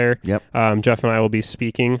come out there. Yep. Jeff and I will be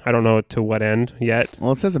speaking. I don't know to what end yet.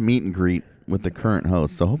 Well, it says a meet and greet with the current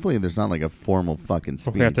host, so hopefully there's not like a formal fucking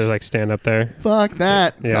speech. We have to like stand up there. Fuck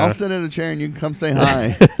that. Yeah. I'll sit in a chair and you can come say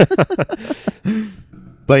hi.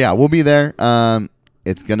 But yeah, we'll be there.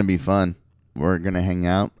 It's gonna be fun. We're gonna hang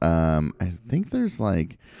out. I think there's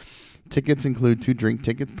like tickets include 2 drink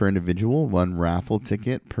tickets per individual, 1 raffle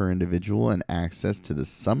ticket per individual, and access to the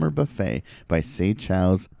summer buffet by Say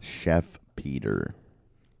Chow's Chef Peter.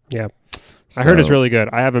 Yeah. I heard it's really good.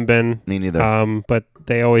 I haven't been. Me neither. But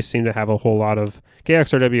they always seem to have a whole lot of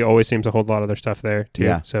KXRW always seems to hold a lot of their stuff there too.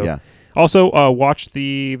 Yeah. So yeah. Also watch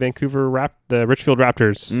the the Richfield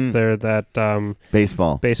Raptors. They're that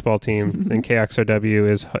baseball team, and KXRW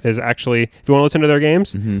is actually, if you want to listen to their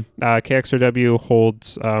games, KXRW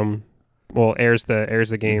holds airs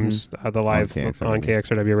the games the live on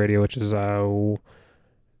KXRW radio, which is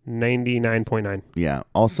 99.9. Yeah.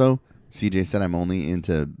 Also, CJ said I'm only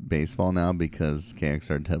into baseball now because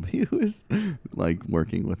KXRW is like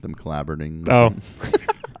working with them, collaborating. I'm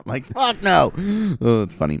like, fuck no. Oh,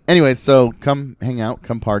 it's funny. Anyway, so come hang out,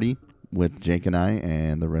 come party with Jake and I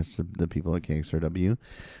and the rest of the people at KXRW.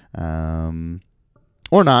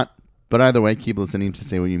 Or not. But either way, keep listening to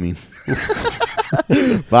Say What You Mean.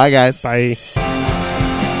 Bye, guys. Bye.